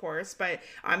gymnastics, of course, but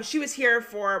she was here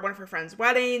for one of her friends'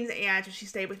 weddings, and so she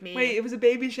stayed with me. Wait, it was a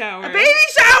baby shower. A baby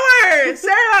shower!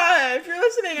 Sarah, if you're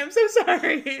listening, I'm so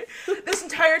sorry. This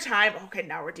entire time, okay,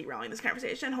 now we're derailing this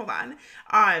conversation. Hold on.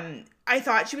 I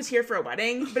thought she was here for a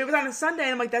wedding, but it was on a Sunday,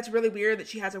 and I'm like, that's really weird that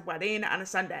she has a wedding on a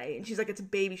Sunday. And she's like, it's a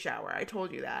baby shower. I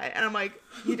told you that. And I'm like,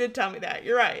 you did tell me that.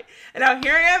 You're right. And now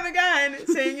here I am again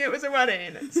saying it was a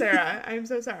wedding. Sarah, I'm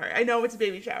so sorry. I know it's a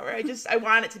baby shower. I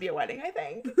want it to be a wedding, I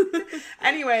think.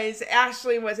 Anyways,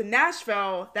 Ashley was in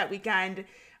Nashville that weekend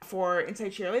for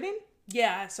Inside Cheerleading.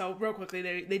 Yeah, so real quickly,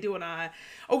 they do a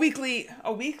weekly,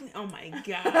 oh my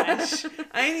gosh.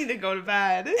 I need to go to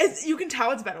bed. You can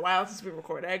tell it's been a while since we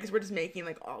recorded because we're just making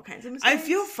like all kinds of mistakes. I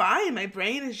feel fine. My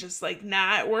brain is just like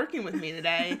not working with me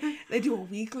today. They do a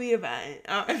weekly event.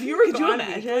 If you were could gone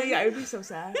weekly, I would be so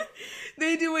sad.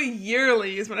 They do a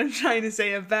yearly, is what I'm trying to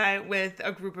say, event with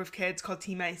a group of kids called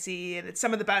Team IC, and it's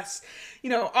some of the best,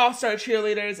 all-star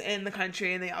cheerleaders in the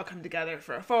country, and they all come together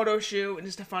for a photo shoot and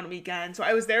just a fun weekend. So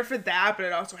I was there for that, but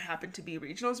it also happened to be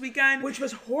regionals weekend. Which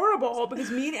was horrible because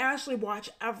me and Ashley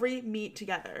watch every meet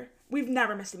together. We've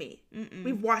never missed a meet. Mm-mm.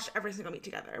 We've watched every single meet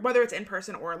together, whether it's in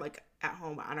person or like at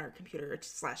home on our computer /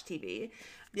 TV.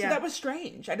 Yeah. So that was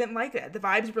strange. I didn't like it. The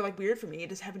vibes were like weird for me,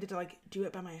 just having to like do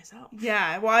it by myself.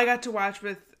 Yeah, well, I got to watch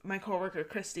with my coworker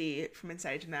Christy from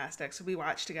Inside Gymnastics, so we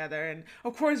watched together, and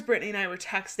of course Brittany and I were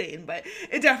texting, but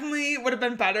it definitely would have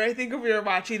been better, I think, if we were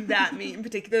watching that meet, in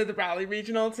particular the Raleigh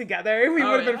Regional, together. We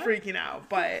would have been freaking out,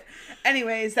 but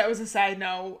anyways, that was a side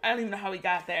note. I don't even know how we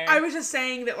got there. I was just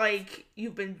saying that, like,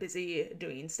 you've been busy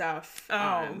doing stuff.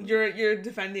 You're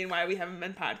defending why we haven't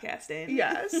been podcasting.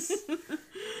 Yes.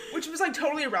 Which was, like,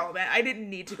 totally irrelevant. I didn't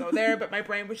need to go there, but my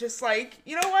brain was just like,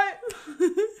 you know what?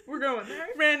 We're going there.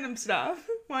 Random stuff.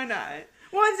 Why not?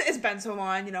 Well, it's been so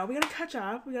long, we gotta catch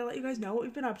up. We gotta let you guys know what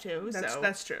we've been up to.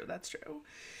 That's true.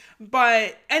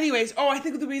 But anyways, I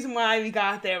think the reason why we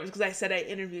got there was because I said I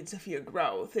interviewed Sophia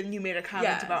Groth, and you made a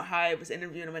comment about how I was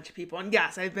interviewing a bunch of people. And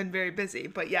yes, I've been very busy,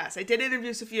 but yes, I did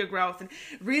interview Sophia Groth, and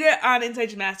read it on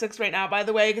Inside Gymnastics right now, by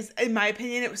the way, because in my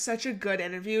opinion, it was such a good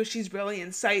interview. She's really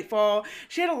insightful.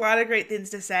 She had a lot of great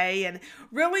things to say, and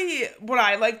really what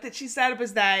I liked that she said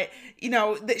was that,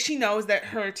 that she knows that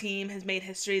her team has made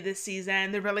history this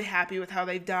season. They're really happy with how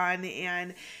they've done,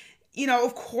 and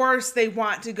of course they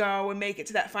want to go and make it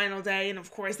to that final day, and of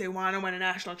course they want to win a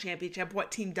national championship.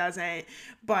 What team doesn't?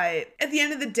 But at the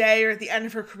end of the day, or at the end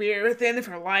of her career, or at the end of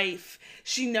her life,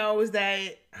 she knows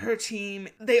that her team,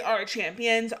 they are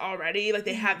champions already. Like,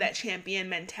 they have that champion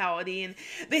mentality, and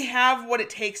they have what it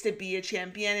takes to be a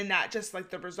champion, and not just like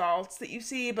the results that you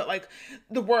see, but like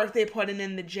the work they put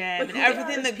in the gym, and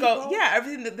everything that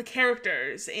everything that the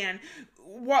characters and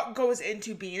what goes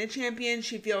into being a champion.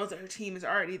 She feels that her team is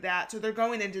already that. So they're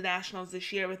going into nationals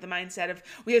this year with the mindset of,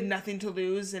 we have nothing to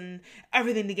lose and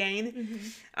everything to gain. Mm-hmm.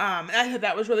 And I thought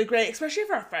that was really great, especially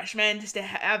for a freshman, just to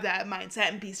have that mindset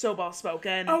and be so well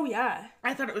spoken. Oh yeah.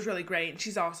 I thought it was really great. And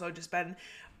she's also just been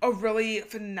a really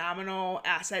phenomenal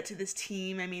asset to this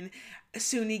team. I mean,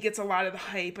 Suni gets a lot of the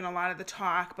hype and a lot of the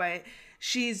talk, but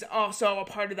she's also a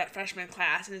part of that freshman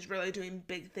class and is really doing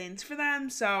big things for them.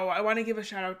 So I want to give a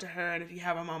shout out to her. And if you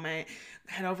have a moment,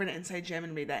 head over to Inside Gym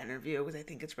and read that interview, because I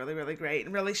think it's really, really great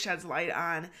and really sheds light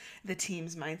on the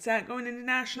team's mindset going into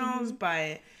nationals. Mm-hmm.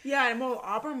 But yeah, and well,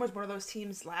 Auburn was one of those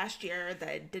teams last year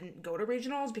that didn't go to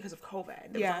regionals because of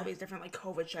COVID. There was all these different like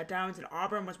COVID shutdowns, and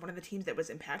Auburn was one of the teams that was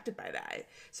impacted by that.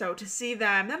 So to see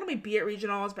them not only be at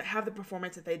regionals, but have the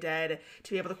performance that they did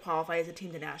to be able to qualify as a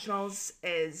team to nationals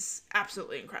is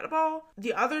absolutely incredible.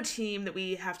 The other team that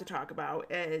we have to talk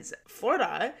about is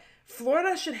Florida.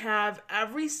 Florida should have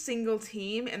every single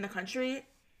team in the country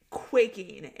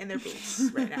quaking in their boots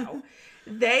right now.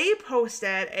 They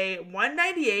posted a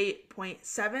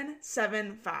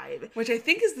 198.775. Which I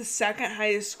think is the second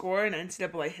highest score in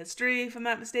NCAA history, if I'm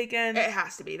not mistaken. It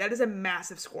has to be. That is a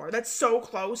massive score. That's so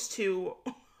close to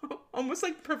almost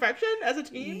like perfection as a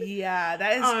team. Yeah,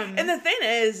 that is. And the thing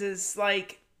is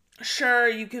like, Sure,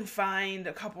 you can find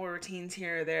a couple of routines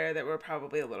here or there that were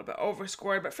probably a little bit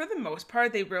overscored, but for the most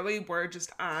part, they really were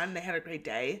just on. They had a great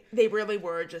day. They really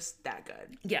were just that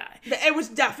good. Yeah. It was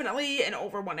definitely an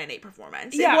over 1 in 8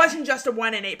 performance. Yeah. It wasn't just a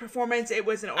 1 in 8 performance, it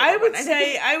was an over 1 in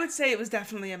 8. I would say it was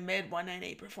definitely a mid 1 in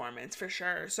 8 performance for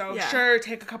sure. So Yeah. sure,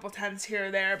 take a couple tenths here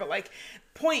or there, but like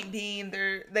point being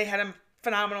they had a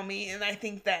phenomenal meet, and I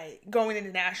think that going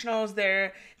into nationals,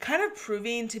 they're kind of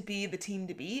proving to be the team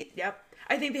to beat. Yep.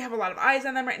 I think they have a lot of eyes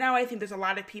on them right now. I think there's a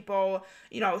lot of people,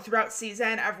 throughout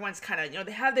season, everyone's kind of,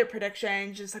 they have their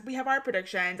predictions, just like we have our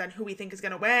predictions on who we think is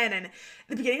going to win. And at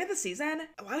the beginning of the season,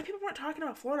 a lot of people weren't talking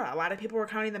about Florida. A lot of people were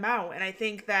counting them out. And I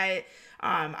think that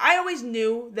I always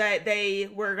knew that they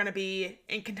were going to be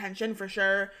in contention for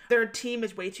sure. Their team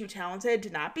is way too talented to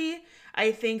not be.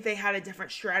 I think they had a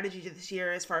different strategy this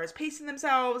year as far as pacing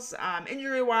themselves,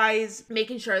 injury-wise,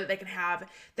 making sure that they can have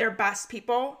their best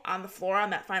people on the floor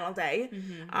on that final day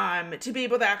to be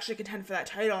able to actually contend for that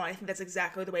title. And I think that's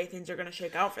exactly the way things are going to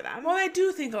shake out for them. Well, I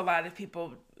do think a lot of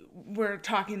people were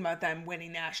talking about them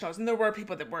winning nationals, and there were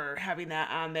people that were having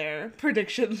that on their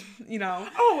predictions,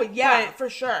 Oh, yeah, But for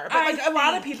sure. But a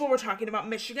lot of people were talking about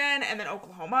Michigan and then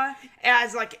Oklahoma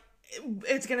as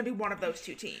it's going to be one of those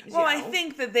two teams. Well, I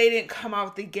think that they didn't come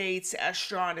out the gates as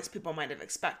strong as people might have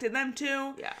expected them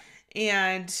to. Yeah.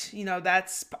 And,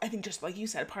 that's, I think, just like you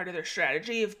said, part of their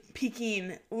strategy of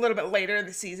peaking a little bit later in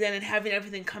the season and having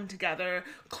everything come together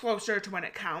closer to when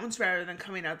it counts rather than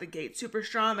coming out the gate super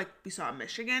strong like we saw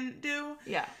Michigan do.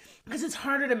 Yeah. Because it's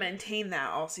harder to maintain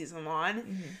that all season long.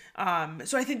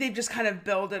 So I think they've just kind of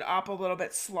built it up a little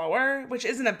bit slower, which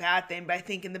isn't a bad thing. But I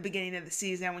think in the beginning of the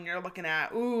season when you're looking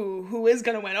at, who is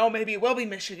going to win? Oh, maybe it will be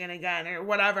Michigan again or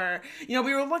whatever. We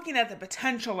were looking at the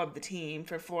potential of the team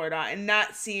for Florida and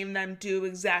not seeing them do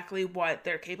exactly what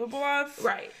they're capable of.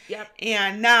 Right. Yep.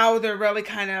 And now they're really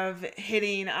kind of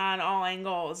hitting on all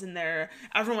angles and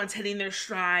everyone's hitting their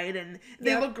stride and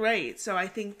they look great. So I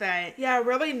think that... Yeah,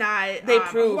 really not... They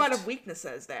proved... a lot of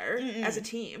weaknesses there as a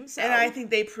team. So. And I think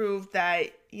they proved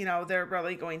that, they're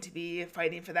really going to be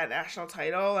fighting for that national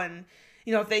title. And,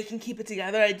 if they can keep it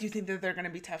together, I do think that they're going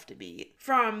to be tough to beat.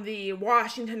 From the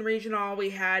Washington Regional,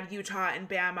 we had Utah and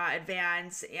Bama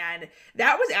advance. And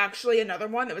that was actually another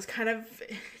one that was kind of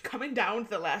coming down to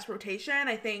the last rotation.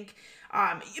 I think...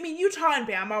 Utah and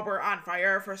Bama were on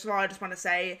fire. First of all, I just want to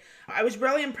say I was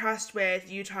really impressed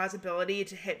with Utah's ability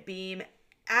to hit beam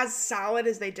as solid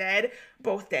as they did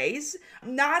both days.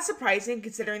 Not surprising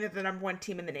considering that they're the number one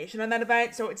team in the nation on that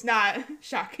event, so it's not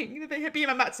shocking that they hit beam.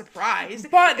 I'm not surprised.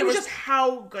 But it was just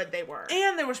how good they were.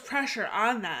 And there was pressure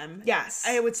on them. Yes.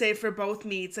 I would say for both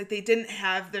meets. Like, they didn't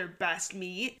have their best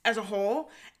meet as a whole.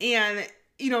 And,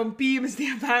 beam is the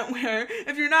event where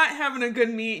if you're not having a good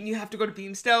meet and you have to go to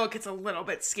beam still, it gets a little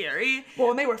bit scary.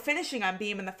 Well, and they were finishing on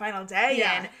beam in the final day,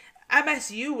 and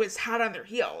MSU was hot on their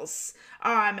heels.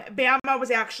 Bama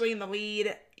was actually in the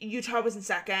lead. Utah was in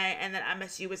second, and then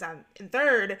MSU was in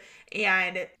third.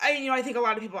 And I think a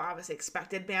lot of people obviously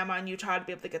expected Bama and Utah to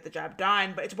be able to get the job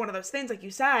done, but it's one of those things, like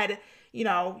you said,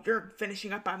 you're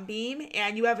finishing up on beam,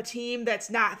 and you have a team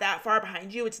that's not that far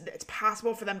behind you. It's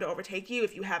possible for them to overtake you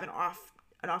if you have an off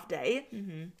day.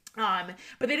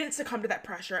 But they didn't succumb to that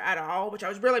pressure at all, which I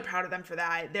was really proud of them for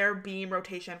that. Their beam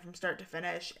rotation from start to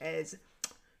finish is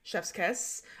chef's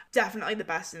kiss. Definitely the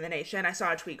best in the nation. I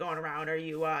saw a tweet going around. Are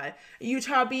you a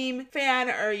Utah beam fan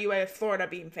or are you a Florida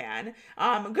beam fan?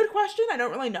 Good question. I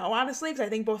don't really know, honestly, because I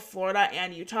think both Florida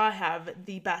and Utah have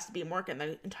the best beam work in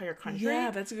the entire country.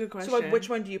 Yeah, that's a good question. So, which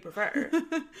one do you prefer?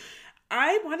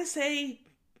 I want to say...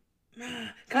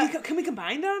 Can we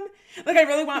combine them? Like, I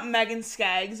really want Megan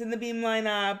Skaggs in the beam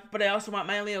lineup, but I also want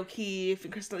Miley O'Keefe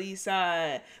and Crystal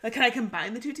Issa. Like, can I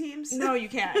combine the two teams? No, you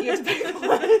can't. You have to pick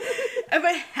one. If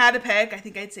I had to pick, I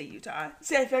think I'd say Utah.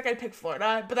 See, I feel like I'd pick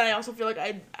Florida, but then I also feel like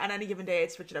on any given day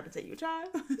I'd switch it up and say Utah.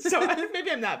 So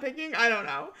maybe I'm not picking. I don't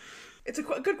know. It's a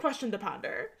good question to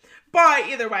ponder. But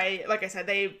either way, like I said,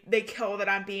 they killed it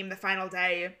on beam the final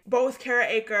day. Both Kara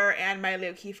Aker and Miley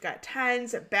O'Keefe got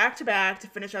 10s back-to-back to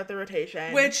finish out the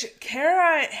rotation. Which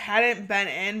Kara hadn't been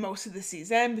in most of the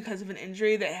season because of an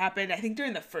injury that happened, I think,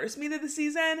 during the first meet of the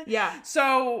season. Yeah.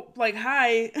 So, like,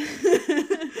 hi.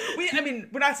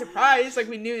 We're not surprised. Like,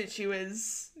 we knew that she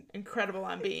was incredible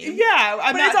on beam.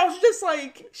 Yeah. It's also just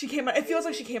like, it feels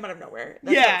like she came out of nowhere.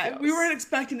 That's we weren't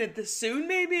expecting it this soon,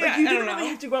 maybe. Like, you didn't really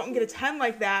have to go out and get a 10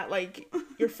 like that, like,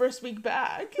 your first week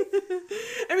back.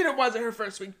 I mean, it wasn't her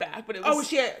first week back, but it was... Oh, was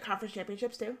she at conference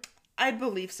championships, too? I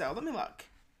believe so. Let me look.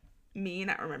 me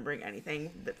not remembering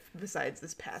anything besides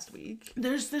this past week.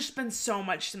 There's been so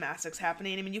much gymnastics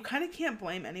happening. I mean, you kind of can't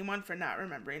blame anyone for not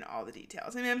remembering all the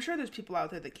details. I mean, I'm sure there's people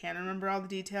out there that can remember all the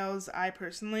details. I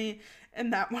personally am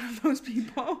not one of those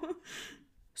people.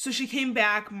 So she came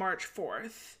back March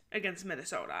 4th against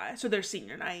Minnesota. So their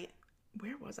senior night.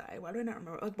 Where was I? Why do I not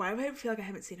remember? Like, why do I feel like I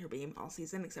haven't seen her beam all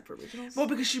season except for regionals? Well,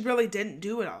 because she really didn't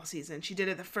do it all season. She did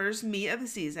it the first meet of the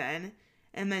season,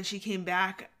 and then she came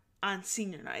back on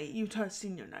senior night, Utah's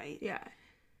senior night. Yeah.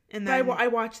 And then I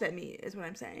watched that meet, is what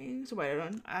I'm saying. So why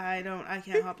don't I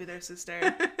can't help you there,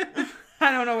 sister.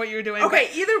 I don't know what you're doing. Okay,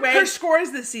 either way. Her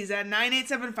scores this season,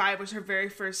 9.875 was her very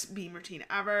first beam routine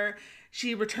ever.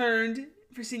 She returned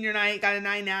for senior night, got a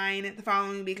 9.9 the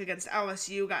following week against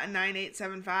LSU, got a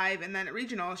 9.875, and then at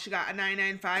regional, she got a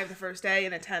 9.95 the first day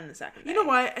and a 10 the second day. You know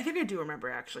what? I think I do remember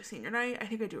actually senior night. I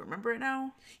think I do remember it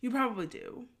now. You probably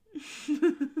do.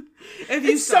 If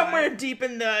it's somewhere deep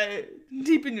in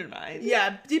your mind.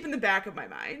 Yeah, deep in the back of my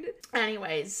mind.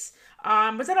 Anyways,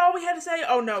 was that all we had to say?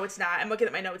 Oh no, it's not. I'm looking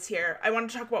at my notes here. I want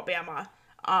to talk about Bama.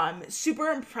 Super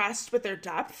impressed with their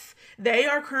depth. They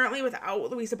are currently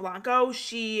without Luisa Blanco.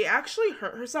 She actually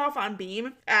hurt herself on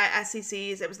beam at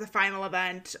SECs. It was the final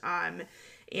event.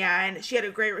 And she had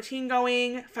a great routine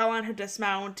going, fell on her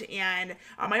dismount, and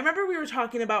I remember we were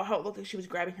talking about how it looked like she was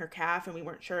grabbing her calf, and we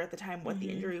weren't sure at the time what the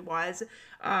injury was.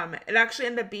 It actually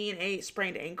ended up being a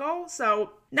sprained ankle,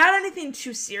 so not anything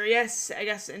too serious, I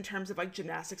guess, in terms of, like,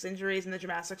 gymnastics injuries. In the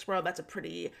gymnastics world, that's a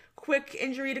pretty quick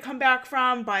injury to come back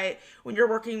from, but when you're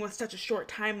working with such a short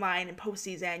timeline in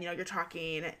postseason, you're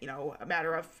talking, a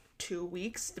matter of 2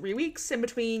 weeks, 3 weeks in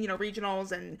between,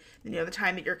 regionals and, the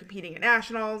time that you're competing at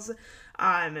nationals.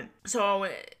 So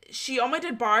she only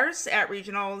did bars at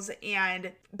regionals,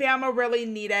 and Bama really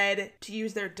needed to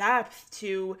use their depth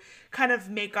to kind of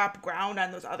make up ground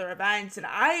on those other events. And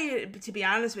I, to be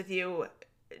honest with you,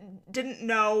 didn't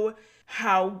know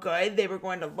how good they were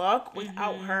going to look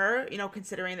without her,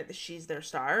 considering that she's their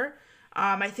star.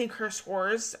 I think her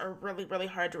scores are really, really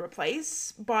hard to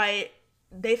replace, but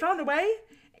they found a way.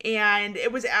 And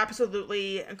it was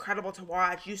absolutely incredible to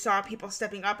watch. You saw people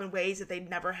stepping up in ways that they'd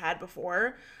never had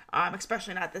before,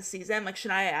 especially not this season. Like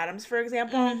Shania Adams, for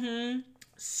example.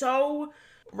 So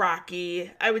rocky.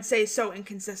 I would say so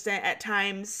inconsistent at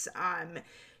times.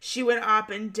 She went up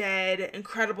and did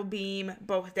incredible beam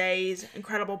both days,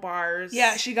 incredible bars.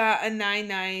 Yeah, she got a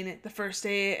 9.9 the first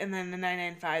day and then a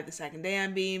 9.95 the second day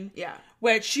on beam. Yeah.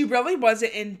 Which she really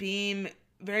wasn't in beam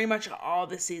very much all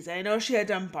this season. I know she had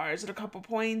done bars at a couple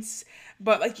points,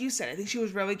 but like you said, I think she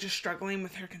was really just struggling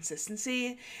with her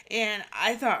consistency. And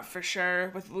I thought for sure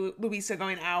with Luisa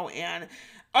going out and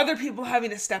other people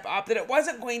having to step up that it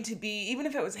wasn't going to be, even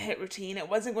if it was a hit routine, it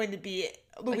wasn't going to be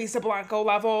Luisa Blanco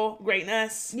level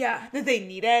greatness that they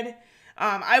needed.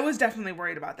 I was definitely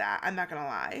worried about that. I'm not going to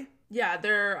lie. Yeah,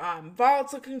 their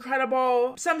vaults look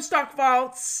incredible. Some stock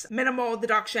vaults, minimal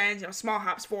deductions, small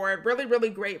hops forward. Really, really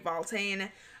great vaulting.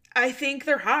 I think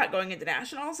they're hot going into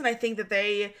nationals, and I think that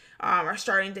they are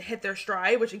starting to hit their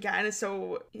stride, which again is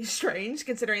so strange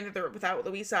considering that they're without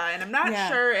Luisa. And I'm not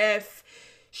sure if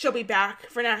she'll be back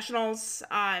for nationals.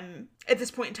 At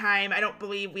this point in time, I don't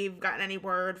believe we've gotten any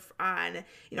word on,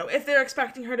 if they're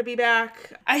expecting her to be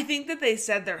back. I think that they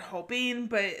said they're hoping,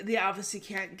 but they obviously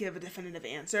can't give a definitive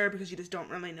answer because you just don't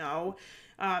really know.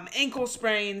 Ankle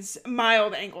sprains,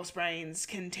 mild ankle sprains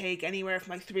can take anywhere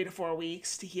from like 3 to 4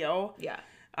 weeks to heal. Yeah.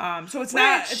 So it's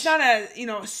not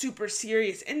a super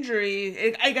serious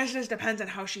injury. I guess it just depends on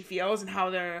how she feels and how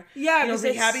they're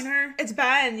rehabbing her. It's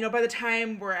been, by the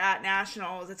time we're at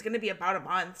nationals, it's going to be about a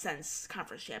month since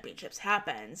conference championships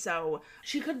happen. So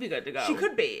she could be good to go. She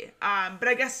could be. But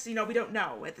I guess, we don't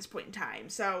know at this point in time.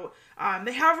 So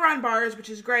they have her on bars, which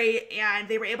is great, and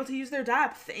they were able to use their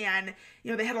depth, and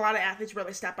they had a lot of athletes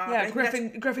really step up. Yeah,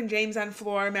 Griffin James on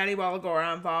floor, Maddie Wallagora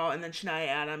on vault, and then Shania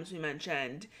Adams we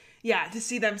mentioned. Yeah, to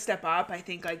see them step up, I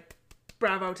think,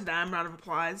 bravo to them, round of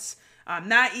applause.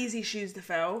 Not easy shoes to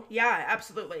fill. Yeah,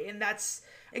 absolutely. And that's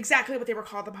exactly what they were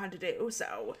called upon to do.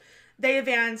 So they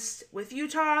advanced with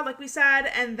Utah, like we said,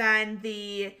 and then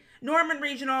the Norman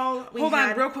Regional. Hold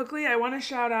on, real quickly, I want to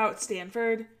shout out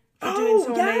Stanford for doing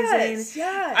so amazing.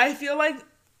 Yes. I feel like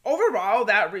overall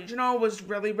that regional was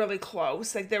really, really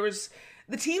close.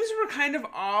 The teams were kind of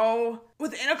all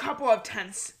within a couple of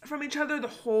tenths from each other the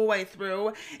whole way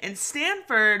through. And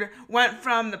Stanford went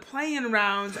from the play-in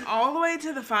rounds all the way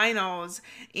to the finals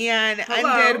and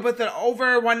ended with an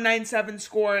over 197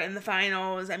 score in the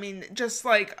finals. I mean, just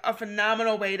like a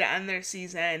phenomenal way to end their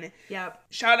season. Yep.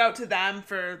 Shout out to them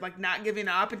for not giving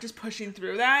up and just pushing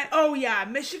through that. Oh yeah,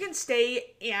 Michigan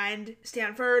State and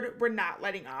Stanford were not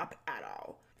letting up at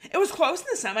all. It was close in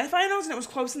the semifinals and it was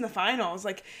close in the finals.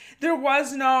 Like, there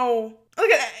was no... Like,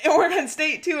 at Oregon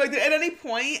State, too. Like, at any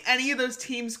point, any of those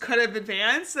teams could have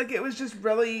advanced. Like, it was just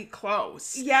really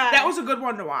close. Yeah. That was a good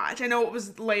one to watch. I know it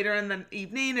was later in the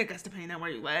evening, I guess depending on where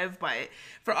you live. But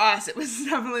for us, it was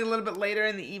definitely a little bit later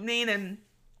in the evening and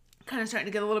kind of starting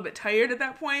to get a little bit tired at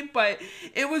that point. But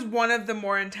it was one of the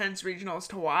more intense regionals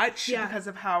to watch because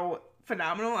of how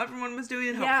phenomenal everyone was doing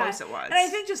and how close it was. And I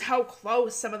think just how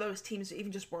close some of those teams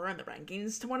even just were in the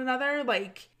rankings to one another.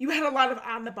 Like, you had a lot of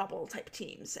on the bubble type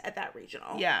teams at that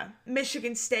regional. Yeah.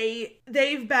 Michigan State,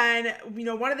 they've been,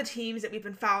 one of the teams that we've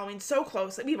been following so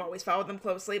closely. We've always followed them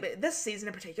closely, but this season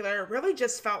in particular really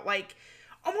just felt like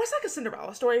almost like a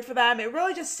Cinderella story for them. It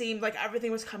really just seemed like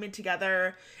everything was coming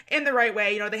together in the right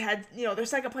way. They had, their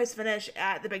second place finish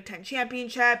at the Big Ten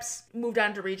Championships, moved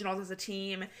on to regionals as a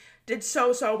team, did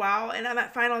so well. And on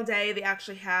that final day, they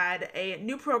actually had a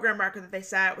new program record that they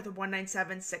set with a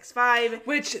 197.65.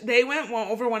 Which they went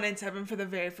over 197 for the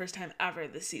very first time ever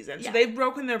this season. Yeah. So they've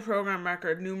broken their program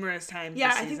record numerous times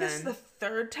this season. I think this is the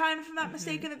third time, if I'm not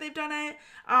mistaken, that they've done it.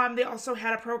 They also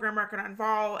had a program record on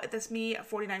vol at this meet of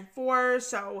 49.4.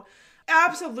 So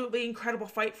absolutely incredible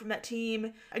fight from that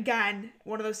team. Again,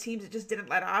 one of those teams that just didn't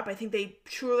let up. I think they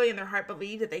truly in their heart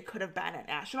believed that they could have been at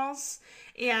nationals.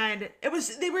 And you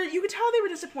could tell they were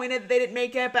disappointed that they didn't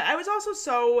make it, but I was also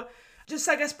so just,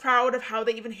 I guess, proud of how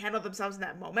they even handled themselves in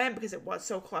that moment because it was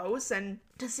so close. And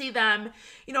to see them,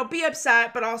 be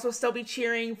upset, but also still be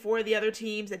cheering for the other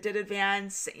teams that did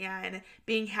advance and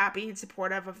being happy and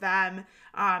supportive of them,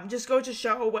 just goes to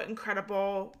show what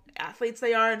incredible athletes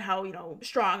they are and how,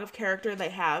 strong of character they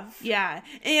have. Yeah,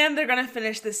 and they're going to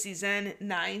finish this season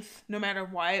 9th, no matter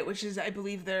what, which is, I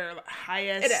believe, their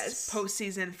highest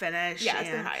postseason finish. Yeah, it's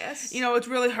their highest. It's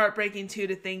really heartbreaking, too,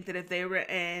 to think that if they were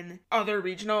in other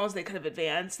regionals, they could have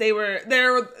advanced.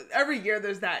 Every year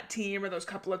there's that team or those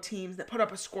couple of teams that put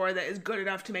up a score that is good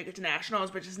enough to make it to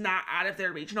nationals, but just not out of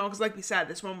their regional, because like we said,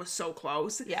 this one was so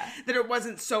close that it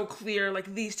wasn't so clear,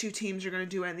 like, these two teams are going to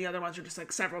do it and the other ones are just,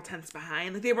 like, several tenths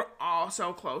behind. Like, they were all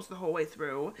so close the whole way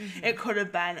through. Mm-hmm. It could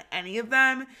have been any of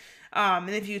them. And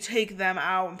if you take them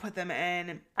out and put them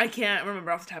in, I can't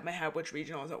remember off the top of my head which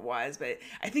regionals it was, but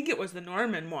I think it was the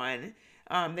Norman one.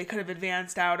 They could have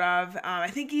advanced out of. I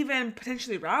think even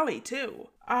potentially Raleigh too.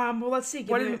 Well, let's see.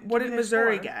 What did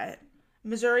Missouri get?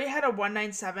 Missouri had a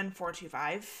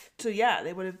 197.425. So yeah,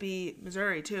 they would have beat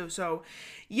Missouri too. So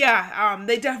yeah,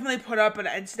 they definitely put up an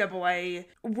NCAA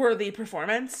worthy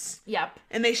performance. Yep.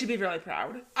 And they should be really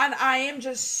proud. And I am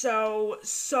just so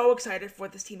excited for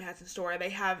what this team has in store.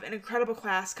 They have an incredible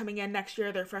class coming in next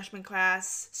year, their freshman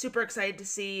class. Super excited to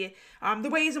see the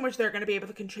ways in which they're going to be able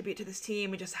to contribute to this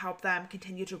team and just help them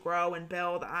continue to grow and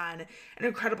build on an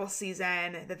incredible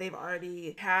season that they've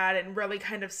already had and really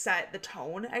kind of set the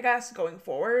tone, I guess, going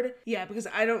forward. Yeah, because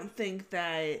I don't think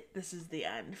that this is the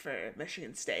end for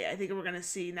Michigan State. I think we're going to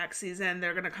see next season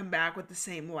they're going to come back with the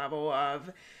same level of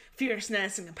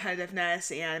fierceness and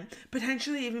competitiveness and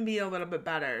potentially even be a little bit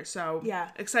better. So yeah,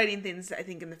 exciting things, I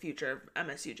think, in the future of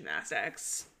MSU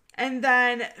gymnastics. And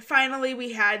then finally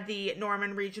we had the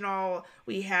Norman Regional.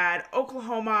 We had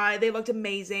Oklahoma. They looked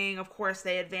amazing. Of course,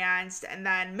 they advanced. And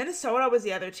then Minnesota was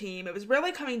the other team. It was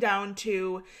really coming down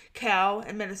to Cal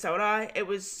and Minnesota. It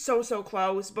was so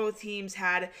close. Both teams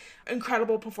had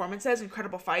incredible performances,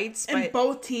 incredible fights. And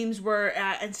both teams were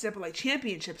at NCAA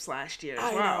championships last year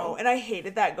as well. I know, and I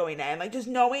hated that going in. Like, just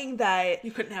knowing that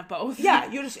you couldn't have both. Yeah,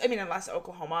 unless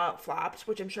Oklahoma flopped,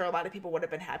 which I'm sure a lot of people would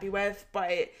have been happy with.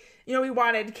 But we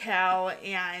wanted Cal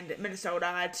and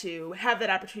Minnesota to have that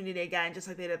opportunity again, just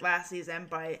like they did last season,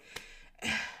 but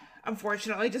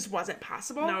unfortunately just wasn't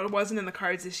possible. No, it wasn't in the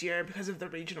cards this year because of the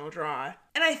regional draw.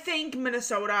 And I think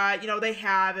Minnesota, they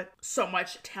have so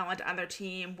much talent on their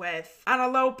team with Anna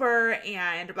Loper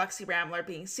and Lexi Ramler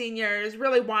being seniors.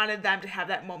 Really wanted them to have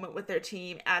that moment with their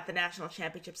team at the national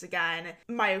championships again.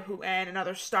 Maya Houghton,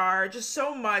 another star, just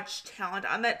so much talent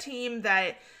on that team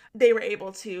that they were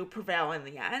able to prevail in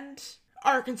the end.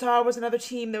 Arkansas was another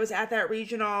team that was at that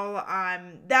regional.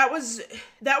 That was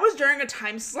during a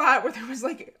time slot where there was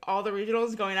like all the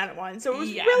regionals going on at once. So it was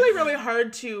really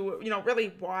hard to,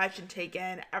 really watch and take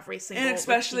in every single And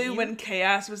especially team. when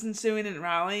chaos was ensuing in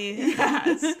Raleigh.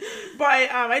 Yes.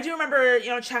 But I do remember,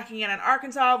 checking in on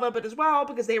Arkansas a little bit as well,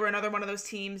 because they were another one of those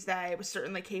teams that was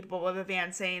certainly capable of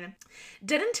advancing.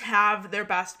 Didn't have their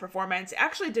best performance.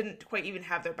 Actually didn't quite even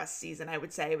have their best season, I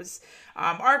would say. It was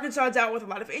Arkansas dealt with a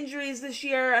lot of injuries this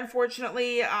year,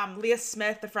 unfortunately. Leah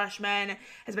Smith, the freshman,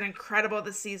 has been incredible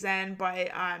this season, but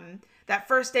that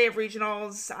first day of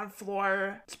regionals on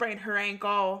floor, sprained her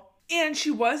ankle. And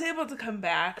she was able to come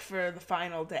back for the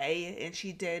final day, and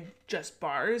she did just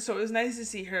bars. So it was nice to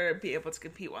see her be able to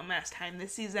compete one last time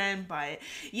this season. But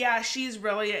yeah, she's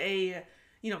really a,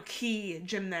 key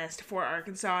gymnast for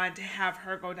Arkansas, and to have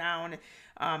her go down,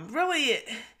 really,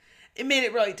 it made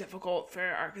it really difficult for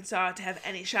Arkansas to have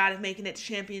any shot of making it to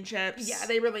championships. Yeah,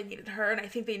 they really needed her, and I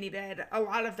think they needed a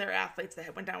lot of their athletes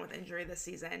that went down with injury this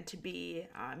season to be,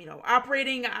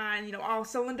 operating on, all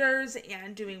cylinders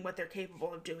and doing what they're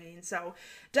capable of doing. So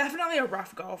definitely a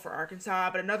rough go for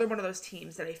Arkansas, but another one of those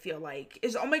teams that I feel like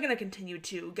is only going to continue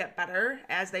to get better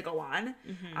as they go on.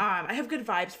 Mm-hmm. I have good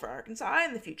vibes for Arkansas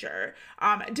in the future.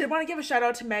 I did want to give a shout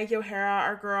out to Maggie O'Hara,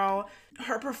 our girl.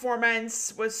 Her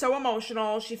performance was so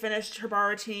emotional. She finished her bar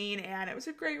routine, and it was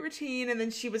a great routine. And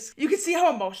then you could see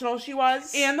how emotional she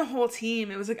was. And the whole team.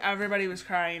 It was like everybody was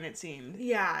crying, it seemed.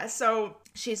 Yeah, so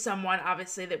she's someone,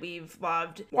 obviously, that we've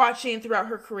loved watching throughout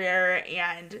her career,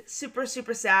 and super,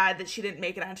 super sad that she didn't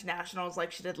make it onto nationals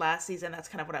like she did last season. That's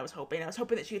kind of what I was hoping. I was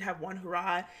hoping that she'd have one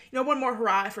hurrah, one more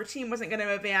hurrah. If her team wasn't going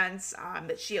to advance,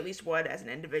 that she at least would as an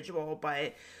individual,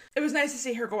 but it was nice to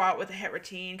see her go out with a hit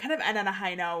routine, kind of end on a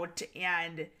high note,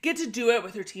 and get to do it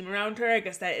with her team around her. I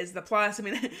guess that is the plus. I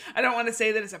mean, I don't want to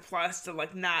say that it's a plus to,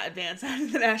 not advance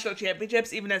on the national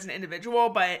championships, even as an individual,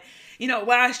 but,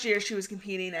 last year she was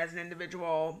competing as an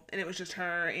individual, and it was just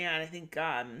her, and I think,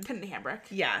 Kennedy Hambrick.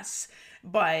 Yes.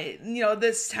 But,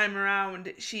 this time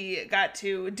around, she got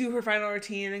to do her final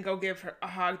routine and go give a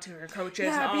hug to her coaches.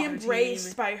 Yeah, be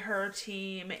embraced by her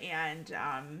team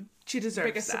and she deserves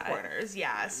biggest supporters.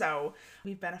 Yeah, so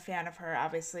we've been a fan of her,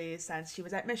 obviously, since she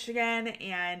was at Michigan,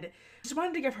 and just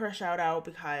wanted to give her a shout out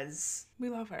because we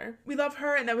love her. We love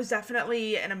her, and that was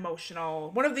definitely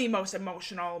one of the most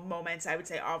emotional moments, I would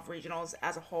say, of regionals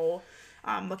as a whole.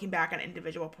 Looking back on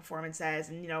individual performances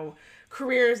and,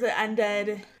 careers that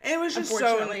ended. It was just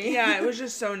it was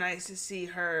just so nice to see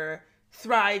her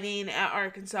thriving at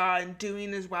Arkansas and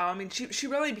doing as well. I mean, she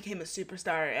really became a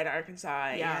superstar at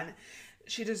Arkansas, and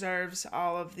she deserves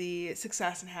all of the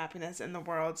success and happiness in the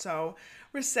world. So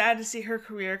we're sad to see her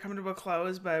career come to a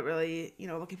close, but really,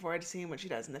 looking forward to seeing what she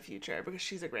does in the future because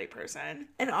she's a great person.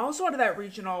 And also out of that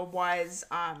regional was,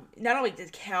 not only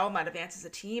did Cal not advance as a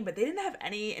team, but they didn't have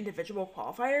any individual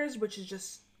qualifiers, which is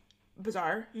just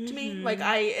bizarre to me.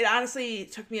 It honestly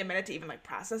took me a minute to even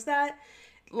process that.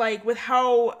 With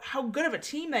how good of a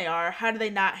team they are, how do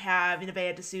they not have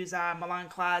Nevaeh D'Souza, Milan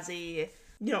Klasi,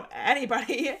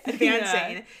 anybody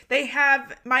advancing? Yeah. They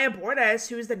have Maya Bordes,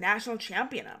 who is the national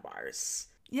champion on bars.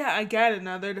 Yeah, again,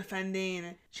 another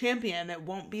defending champion that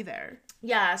won't be there.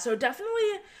 Yeah, so definitely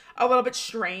a little bit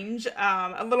strange,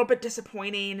 a little bit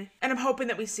disappointing. And I'm hoping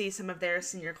that we see some of their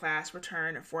senior class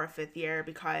return for a fifth year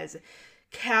because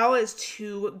Cal is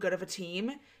too good of a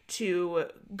team to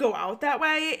go out that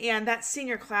way, and that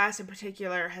senior class in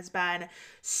particular has been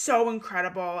so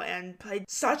incredible and played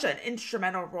such an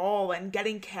instrumental role in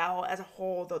getting Cal as a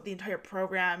whole, the entire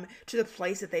program, to the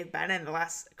place that they've been in the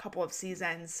last couple of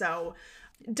seasons. So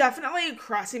definitely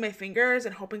crossing my fingers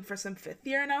and hoping for some fifth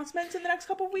year announcements in the next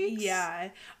couple of weeks. Yeah.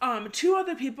 Two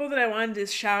other people that I wanted to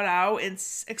shout out and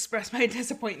express my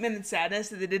disappointment and sadness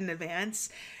that they didn't advance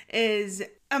is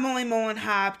Emily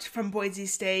Mullen-Hopt from Boise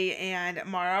State and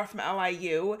Mara from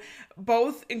LIU.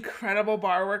 Both incredible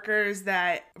bar workers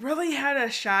that really had a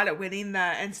shot at winning the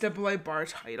NCAA bar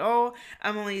title.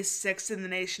 Emily's 6th in the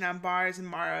nation on bars and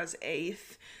Mara's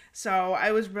 8th. So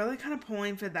I was really kind of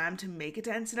pulling for them to make it to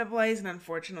NCAAs, and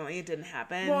unfortunately it didn't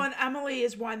happen. Well, and Emily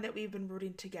is one that we've been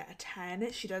rooting to get a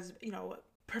 10. She does,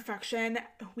 perfection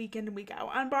week in and week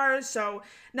out on bars. So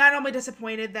not only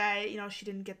disappointed that, she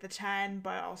didn't get the 10,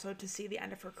 but also to see the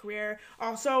end of her career.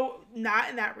 Also not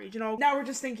in that regional. Now we're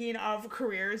just thinking of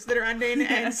careers that are ending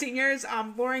and seniors.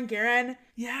 Lauren Guerin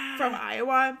from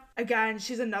Iowa. Again,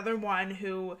 she's another one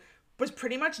who was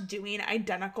pretty much doing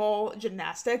identical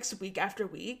gymnastics week after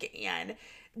week and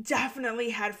definitely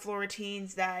had floor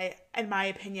routines that, in my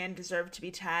opinion, deserved to be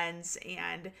 10s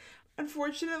and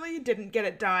unfortunately didn't get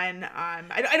it done.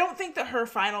 I don't think that her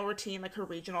final routine, her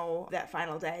regional, that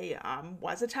final day,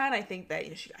 was a 10. I think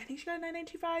that she got a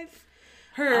 9.925.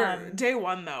 Her day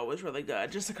one, though, was really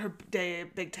good. Just her day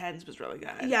Big Tens was really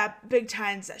good. Yeah, Big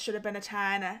Tens, that should have been a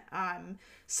 10.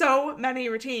 So many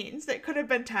routines that could have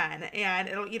been 10, and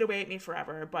it'll eat away at me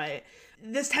forever. But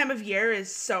this time of year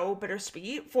is so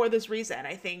bittersweet for this reason.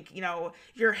 I think,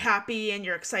 you're happy and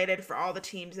you're excited for all the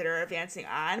teams that are advancing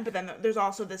on, but then there's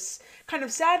also this kind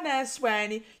of sadness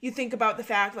when you think about the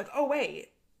fact, oh, wait,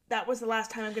 that was the last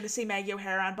time I'm going to see Maggie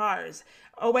O'Hara on bars.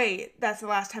 Oh, wait, that's the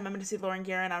last time I'm going to see Lauren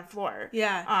Guerin on floor.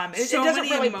 Yeah. It doesn't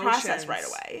really process right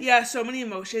away. Yeah, so many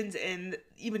emotions in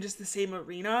even just the same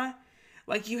arena.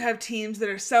 like, you have teams that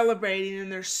are celebrating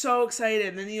and they're so excited,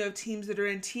 and then you have teams that are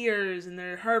in tears and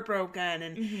they're heartbroken,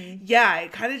 and yeah,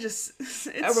 it kind of just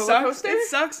a roller coaster. It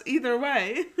sucks either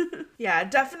way. Yeah,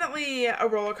 definitely a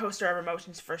roller coaster of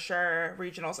emotions for sure.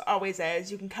 Regionals always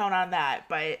is. You can count on that.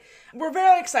 But we're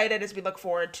very excited as we look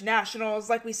forward to nationals.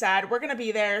 Like we said, we're going to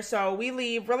be there. So we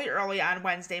leave really early on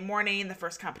Wednesday morning. The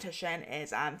first competition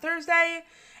is on Thursday.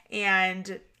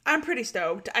 And I'm pretty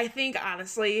stoked. I think,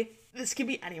 honestly, this could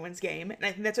be anyone's game. And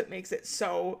I think that's what makes it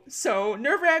so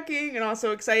nerve-wracking and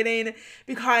also exciting.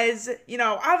 Because, you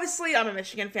know, obviously I'm a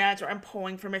Michigan fan, so I'm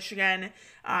pulling for Michigan.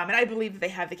 And I believe that they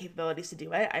have the capabilities to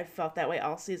do it. I've felt that way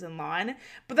all season long.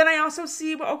 But then I also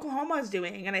see what Oklahoma is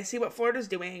doing. And I see what Florida's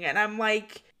doing. And I'm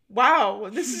like, wow,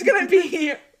 this is going to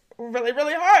be really,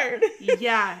 really hard.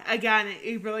 Yeah, again,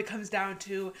 it really comes down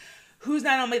to who's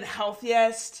not only the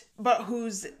healthiest, but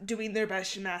who's doing their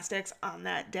best gymnastics on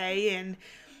that day. And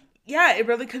yeah, it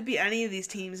really could be any of these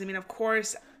teams. I mean, of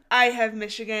course, I have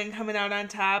Michigan coming out on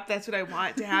top. That's what I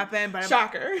want to happen. But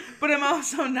Shocker. But I'm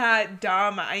also not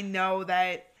dumb. I know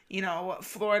that, you know,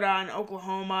 Florida and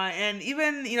Oklahoma and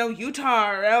even, you know,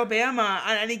 Utah or Alabama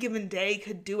on any given day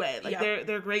could do it. Like,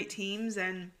 they're great teams,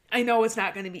 and I know it's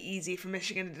not going to be easy for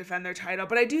Michigan to defend their title,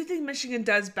 but I do think Michigan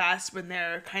does best when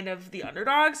they're kind of the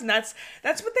underdogs, and that's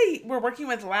what they were working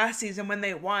with last season when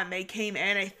they won. They came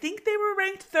in, I think they were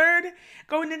ranked 3rd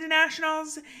going into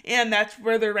nationals, and that's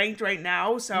where they're ranked right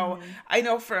now. So I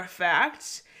know for a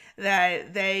fact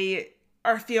that they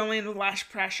are feeling less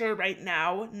pressure right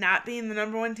now, not being the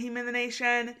number 1 team in the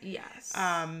nation. Yes.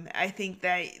 I think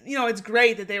that, you know, it's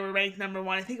great that they were ranked number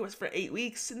 1. I think it was for 8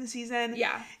 weeks in the season.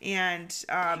 Yeah. And,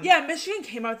 yeah, Michigan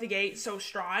came out the gate so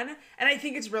strong, and I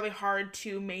think it's really hard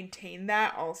to maintain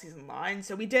that all season long.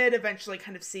 So we did eventually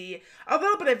kind of see a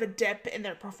little bit of a dip in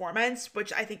their performance,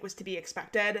 which I think was to be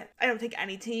expected. I don't think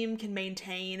any team can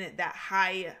maintain that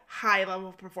high level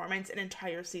of performance an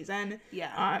entire season.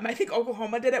 Yeah. I think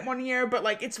Oklahoma did it one year, but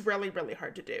like, it's really, really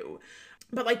hard to do.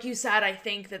 But like you said, I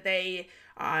think that they,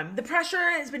 the pressure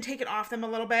has been taken off them a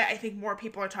little bit. I think more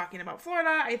people are talking about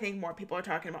Florida. I think more people are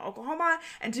talking about Oklahoma.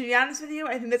 And to be honest with you,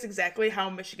 I think that's exactly how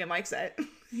Michigan likes it.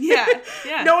 Yeah.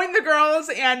 Knowing the girls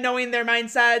and knowing their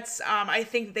mindsets, I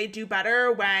think they do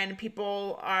better when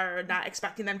people are not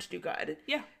expecting them to do good.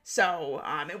 Yeah. So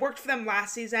it worked for them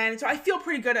last season. So I feel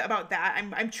pretty good about that.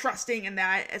 I'm trusting in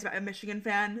that as a Michigan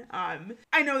fan.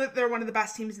 I know that they're one of the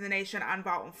best teams in the nation on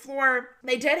vault and floor.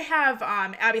 They did have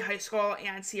Abbey High School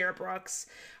and Sierra Brooks.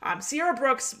 Sierra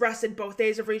Brooks rested both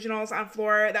days of regionals on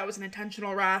floor. That was an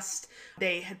intentional rest.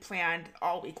 They had planned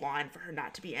all week long for her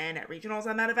not to be in at regionals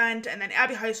on that event. And then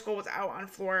Abbey High School was out on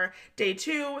floor day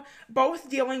 2, both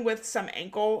dealing with some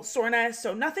ankle soreness.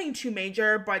 So nothing too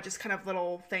major, but just kind of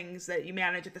little things that you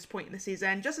manage at this point in the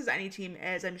season, just as any team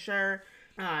is, I'm sure.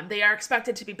 They are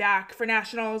expected to be back for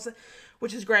nationals,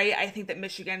 which is great. I think that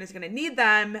Michigan is going to need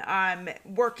them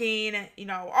working, you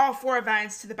know, all 4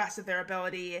 events to the best of their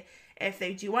ability if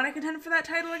they do want to contend for that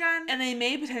title again. And they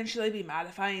may potentially be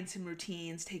modifying some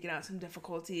routines, taking out some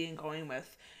difficulty and going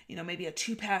with, you know, maybe a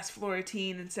 2-pass floor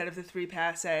routine instead of the 3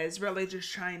 passes, really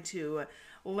just trying to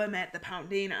limit the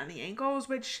pounding on the ankles,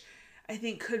 which I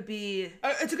think could be...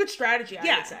 it's a good strategy,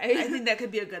 I would say. I think that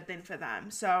could be a good thing for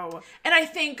them. So, and I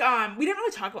think we didn't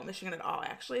really talk about Michigan at all,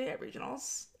 actually, at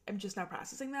regionals. I'm just now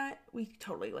processing that. We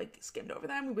totally, like, skimmed over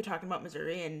them. We were talking about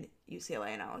Missouri and UCLA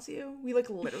and LSU. We, like,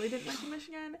 literally didn't mention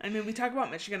Michigan. I mean, we talk about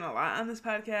Michigan a lot on this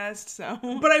podcast, so...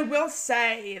 But I will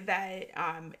say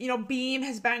that, you know, Beam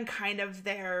has been kind of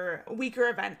their weaker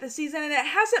event this season, and it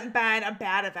hasn't been a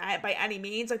bad event by any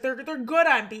means. Like, they're good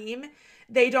on Beam.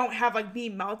 They don't have, like,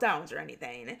 Beam meltdowns or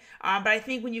anything. But I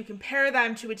think when you compare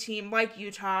them to a team like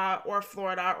Utah or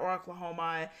Florida or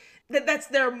Oklahoma,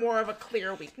 they're more of a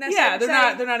clear weakness. Yeah, they're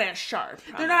not as sharp.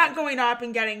 They're not going up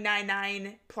and getting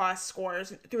 9-9 plus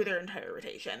scores through their entire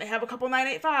rotation. They have a couple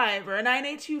 9.85 or a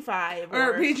 9.825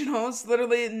 or regionals,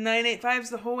 literally 9.85s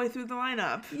the whole way through the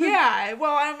lineup. Yeah,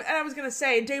 well, I was gonna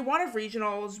say day 1 of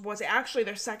regionals was actually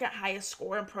their 2nd highest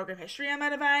score in program history on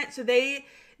that event. So they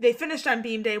finished on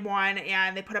Beam day 1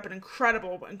 and they put up an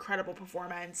incredible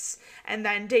performance. And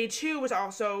then day 2 was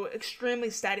also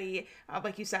extremely steady,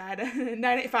 like you said,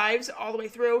 9.85s all the way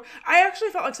through. I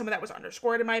actually felt like some of that was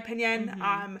underscored in my opinion.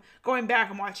 Mm-hmm. Going back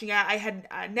and watching it, I had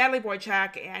Natalie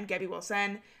Boychuk and Gabby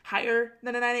Wilson higher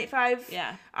than a 9.85.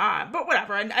 Yeah. But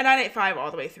whatever, a 9.85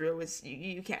 all the way through is,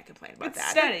 you can't complain about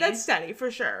that. Steady. That's steady for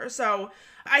sure. So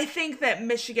I think that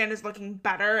Michigan is looking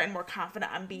better and more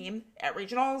confident on beam at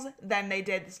regionals than they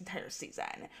did this entire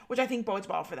season, which I think bodes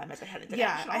well for them as they head into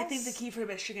nationals. I think the key for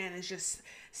Michigan is just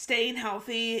staying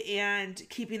healthy and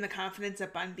keeping the confidence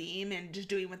up on beam and just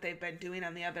doing what they've been doing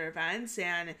on the other events.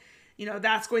 And,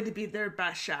 that's going to be their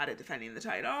best shot at defending the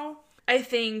title. I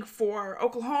think for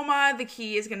Oklahoma, the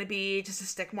key is going to be just to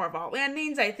stick more vault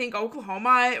landings. I think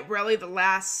Oklahoma, really the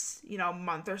last,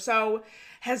 month or so,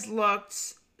 has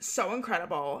looked so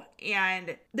incredible,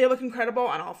 and they look incredible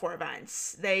on all 4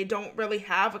 events. They don't really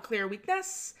have a clear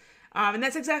weakness, and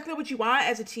that's exactly what you want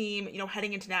as a team,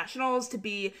 heading into nationals, to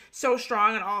be so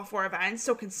strong on all 4 events,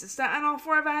 so consistent on all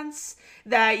 4 events,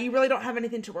 that you really don't have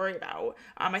anything to worry about.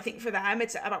 I think for them,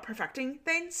 it's about perfecting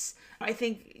things. I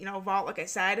think, vault, like I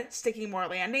said, sticking more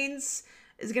landings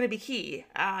is going to be key.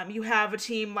 You have a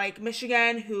team like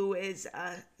Michigan, who is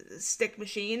a stick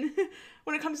machine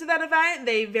when it comes to that event.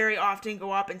 They very often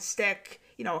go up and stick,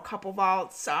 a couple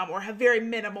vaults, or have very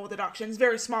minimal deductions,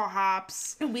 very small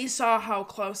hops. And we saw how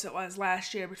close it was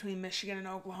last year between Michigan and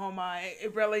Oklahoma.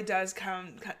 It really does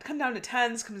come down to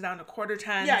tens, comes down to quarter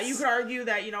tens. Yeah, you could argue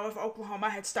that, if Oklahoma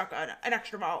had stuck an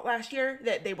extra vault last year,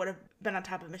 that they would have been on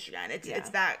top of Michigan. It's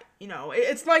that,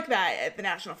 it's like that at the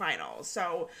national finals.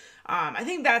 So I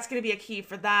think that's going to be a key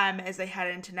for them as they head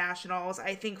into nationals.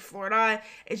 I think Florida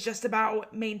is just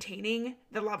about maintaining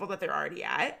the level that they're already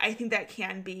at. I think that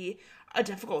can be a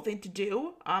difficult thing to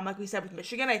do. Like we said with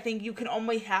Michigan, I think you can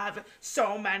only have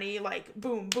so many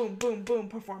boom, boom, boom, boom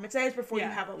performances before you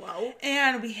have a low.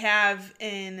 And we have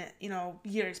in,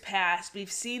 years past,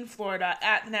 we've seen Florida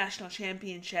at the national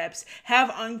championships have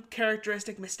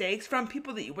uncharacteristic mistakes from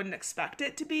people that you wouldn't expect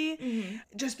it to be,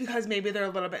 just because maybe they're a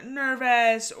little bit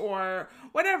nervous or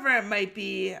whatever it might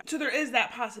be. So there is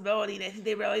that possibility, and I think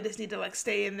they really just need to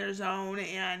stay in their zone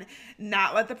and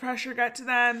not let the pressure get to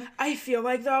them. I feel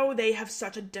like, though, they have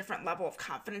such a different level of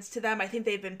confidence to them. I think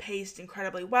they've been paced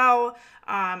incredibly well.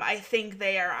 I think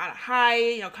they are on a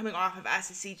high, coming off of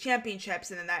SEC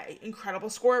championships and then that incredible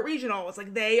score at regionals.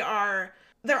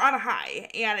 They're on a high,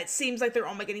 and it seems like they're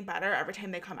only getting better every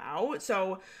time they come out.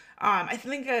 So I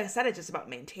think, like I said, it's just about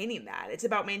maintaining that. It's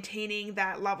about maintaining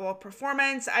that level of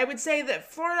performance. I would say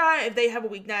that Florida, if they have a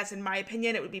weakness, in my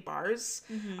opinion, it would be bars.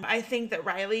 I think that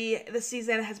Riley this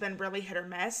season has been really hit or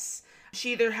miss.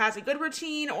 She either has a good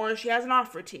routine or she has an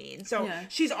off routine. So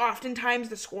she's oftentimes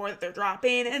the score that they're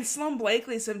dropping. And Sloane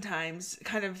Blakely sometimes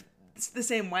kind of the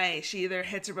same way. She either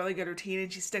hits a really good routine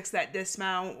and she sticks that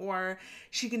dismount, or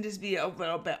she can just be a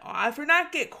little bit off or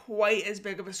not get quite as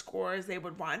big of a score as they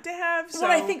would want to have. So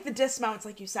well, I think the dismounts,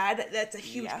 like you said, that's a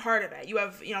huge part of it. You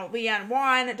have, Leanne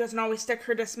Wan doesn't always stick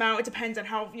her dismount. It depends on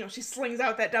how, she slings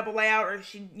out that double layout or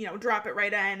she, drop it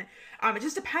right in. It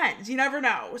just depends. You never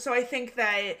know. So I think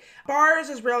that bars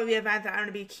is really the event that I'm going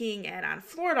to be keying in on.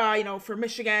 Florida, for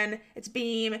Michigan, it's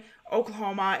beam.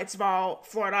 Oklahoma, it's vault.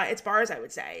 Florida, it's bars, I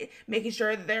would say. Making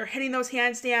sure that they're hitting those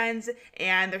handstands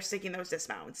and they're sticking those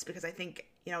dismounts, because I think,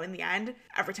 in the end,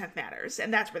 every 10th matters,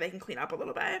 and that's where they can clean up a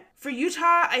little bit. For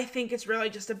Utah, I think it's really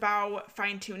just about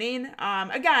fine-tuning.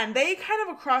 Again, they kind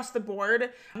of across the board,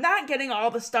 not getting all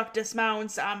the stuck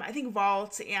dismounts. I think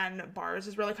vault and bars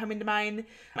is really coming to mind.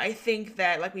 I think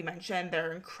that, like we mentioned,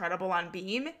 they're incredible on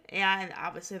beam, and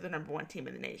obviously the number 1 team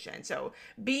in the nation. So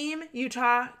beam,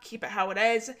 Utah, keep it how it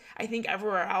is. I think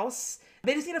everywhere else,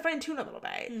 they just need to fine-tune a little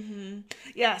bit.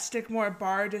 Yeah, stick more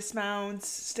bar dismounts,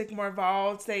 stick more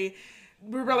vaults.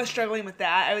 We're really struggling with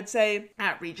that. I would say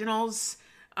at regionals,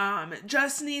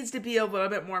 just needs to be a little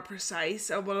bit more precise,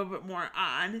 a little bit more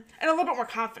on, and a little bit more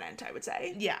confident, I would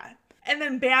say. Yeah. And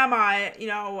then Bama,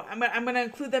 I'm going to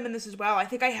include them in this as well. I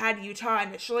think I had Utah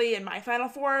initially in my Final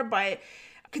Four, but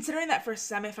considering that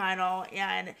first semifinal,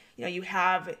 and you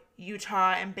have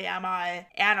Utah and Bama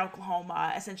and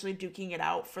Oklahoma essentially duking it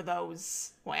out for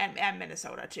those, well, and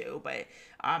Minnesota too, but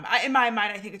in my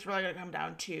mind, I think it's really going to come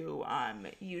down to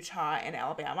Utah and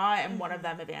Alabama, and one of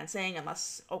them advancing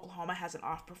unless Oklahoma has an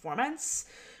off performance,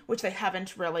 which they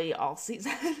haven't really all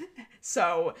season.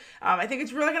 So I think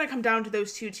it's really going to come down to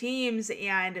those two teams,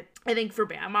 and I think for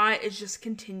Bama, it's just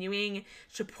continuing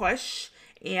to push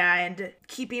and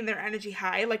keeping their energy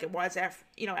high like it was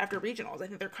after regionals. I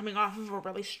think they're coming off of a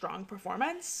really strong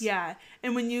performance. Yeah,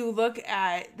 and when you look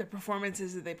at the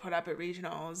performances that they put up at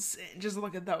regionals, just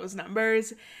look at those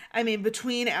numbers. I mean,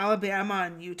 between Alabama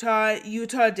and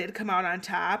Utah did come out on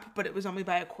top, but it was only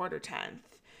by a quarter tenth.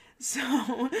 So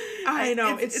I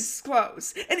know it's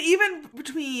close. And even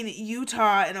between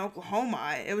Utah and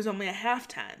Oklahoma, it was only a half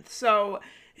tenth. So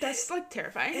that's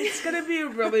terrifying. It's going to be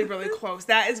really, really close.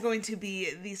 That is going to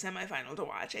be the semifinal to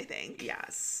watch, I think.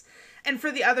 Yes. And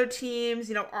for the other teams,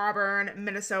 you know, Auburn,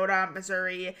 Minnesota,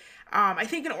 Missouri, I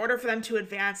think in order for them to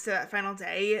advance to that final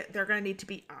day, they're going to need to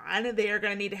be on. They are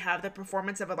going to need to have the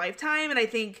performance of a lifetime. And I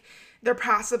think they're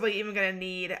possibly even going to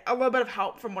need a little bit of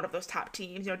help from one of those top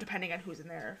teams, you know, depending on who's in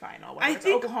their final. Whether it's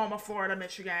Oklahoma, Florida,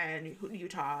 Michigan,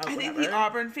 Utah, whatever. I think the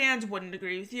Auburn fans wouldn't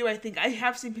agree with you. I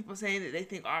have seen people saying that they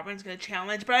think Auburn's going to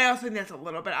challenge, but I also think that's a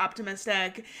little bit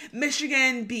optimistic.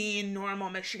 Michigan, being normal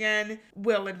Michigan,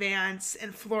 will advance,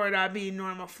 and Florida, being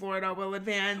normal Florida, will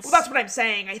advance. Well, that's what I'm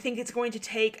saying. I think it's going to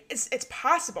take, it's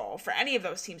possible for any of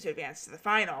those teams to advance to the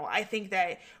final. I think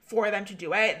that for them to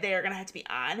do it, they're going to have to be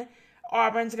on.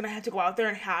 Auburn's going to have to go out there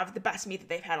and have the best meet that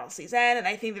they've had all season. And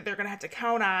I think that they're going to have to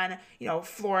count on, you know,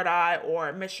 Florida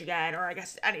or Michigan, or I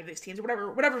guess any of these teams,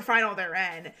 whatever final they're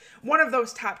in, one of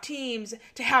those top teams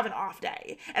to have an off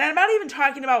day. And I'm not even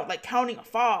talking about like counting a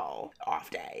fall off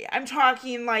day. I'm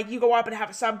talking like you go up and have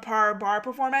a subpar bar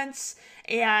performance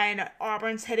and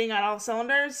Auburn's hitting on all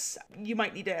cylinders, you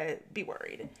might need to be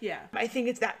worried. Yeah. I think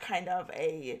it's that kind of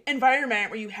a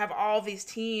environment where you have all these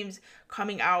teams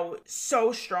coming out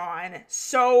so strong,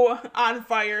 so on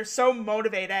fire, so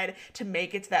motivated to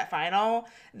make it to that final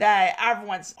that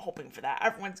everyone's hoping for that.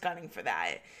 Everyone's gunning for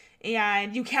that.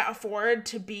 And you can't afford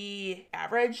to be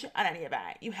average on any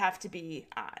event. You have to be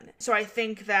on. So I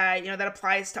think that, you know, that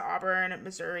applies to Auburn,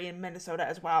 Missouri, and Minnesota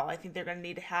as well. I think they're going to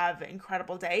need to have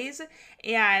incredible days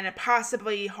and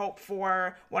possibly hope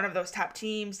for one of those top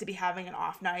teams to be having an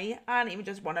off night on even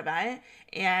just one event,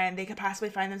 and they could possibly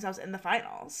find themselves in the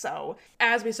finals. So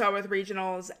as we saw with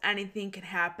regionals, anything can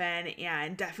happen,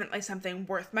 and definitely something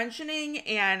worth mentioning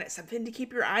and something to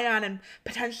keep your eye on and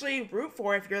potentially root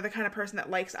for if you're the kind of person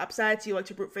that likes upsets, you like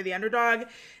to root for the underdog.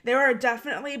 There are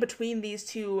definitely between these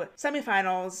two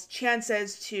semifinals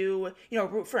chances to, you know,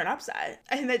 root for an upset.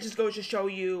 I think that just goes to show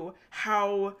you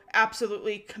how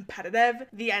absolutely competitive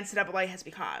the NCAA has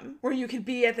become, where you could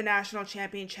be at the national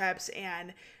championships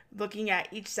and looking at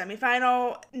each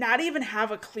semifinal, not even have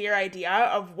a clear idea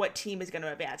of what team is going to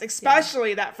advance,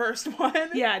 especially that first one.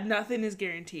 Yeah, nothing is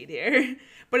guaranteed here.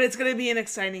 But it's going to be an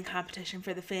exciting competition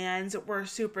for the fans. We're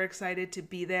super excited to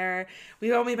be there.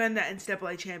 We've only been to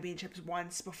NCAA championships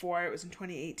once before. It was in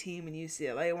 2018 when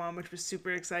UCLA won, which was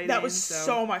super exciting. That was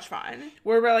so much fun.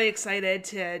 We're really excited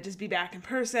to just be back in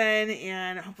person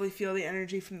and hopefully feel the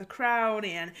energy from the crowd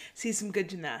and see some good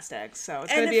gymnastics. So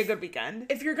it's going to be a good weekend.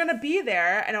 If you're going to be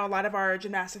there, I know a lot of our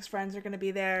gymnastics friends are going to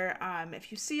be there.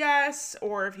 If you see us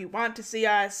or if you want to see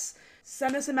us,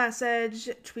 send us a message,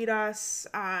 tweet us.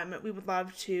 We would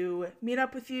love to meet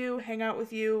up with you, hang out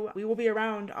with you. We will be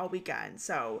around all weekend.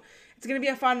 So it's going to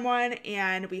be a fun one,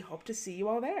 and we hope to see you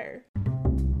all there.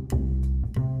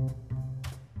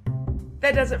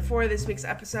 That does it for this week's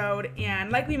episode,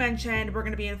 and like we mentioned, we're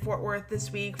going to be in Fort Worth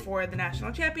this week for the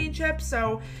National Championship,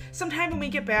 so sometime when we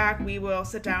get back, we will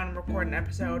sit down and record an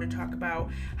episode and talk about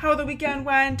how the weekend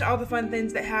went, all the fun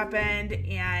things that happened,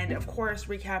 and of course,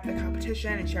 recap the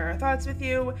competition and share our thoughts with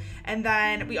you. And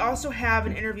then we also have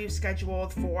an interview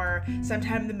scheduled for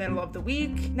sometime in the middle of the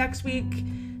week, next week,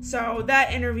 so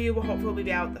that interview will hopefully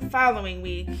be out the following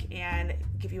week and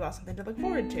give you all something to look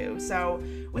forward to. So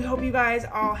we hope you guys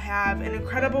all have an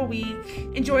incredible week.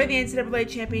 Enjoy the NCAA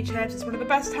championships. It's one of the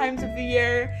best times of the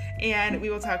year, and we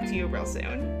will talk to you real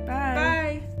soon.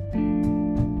 Bye.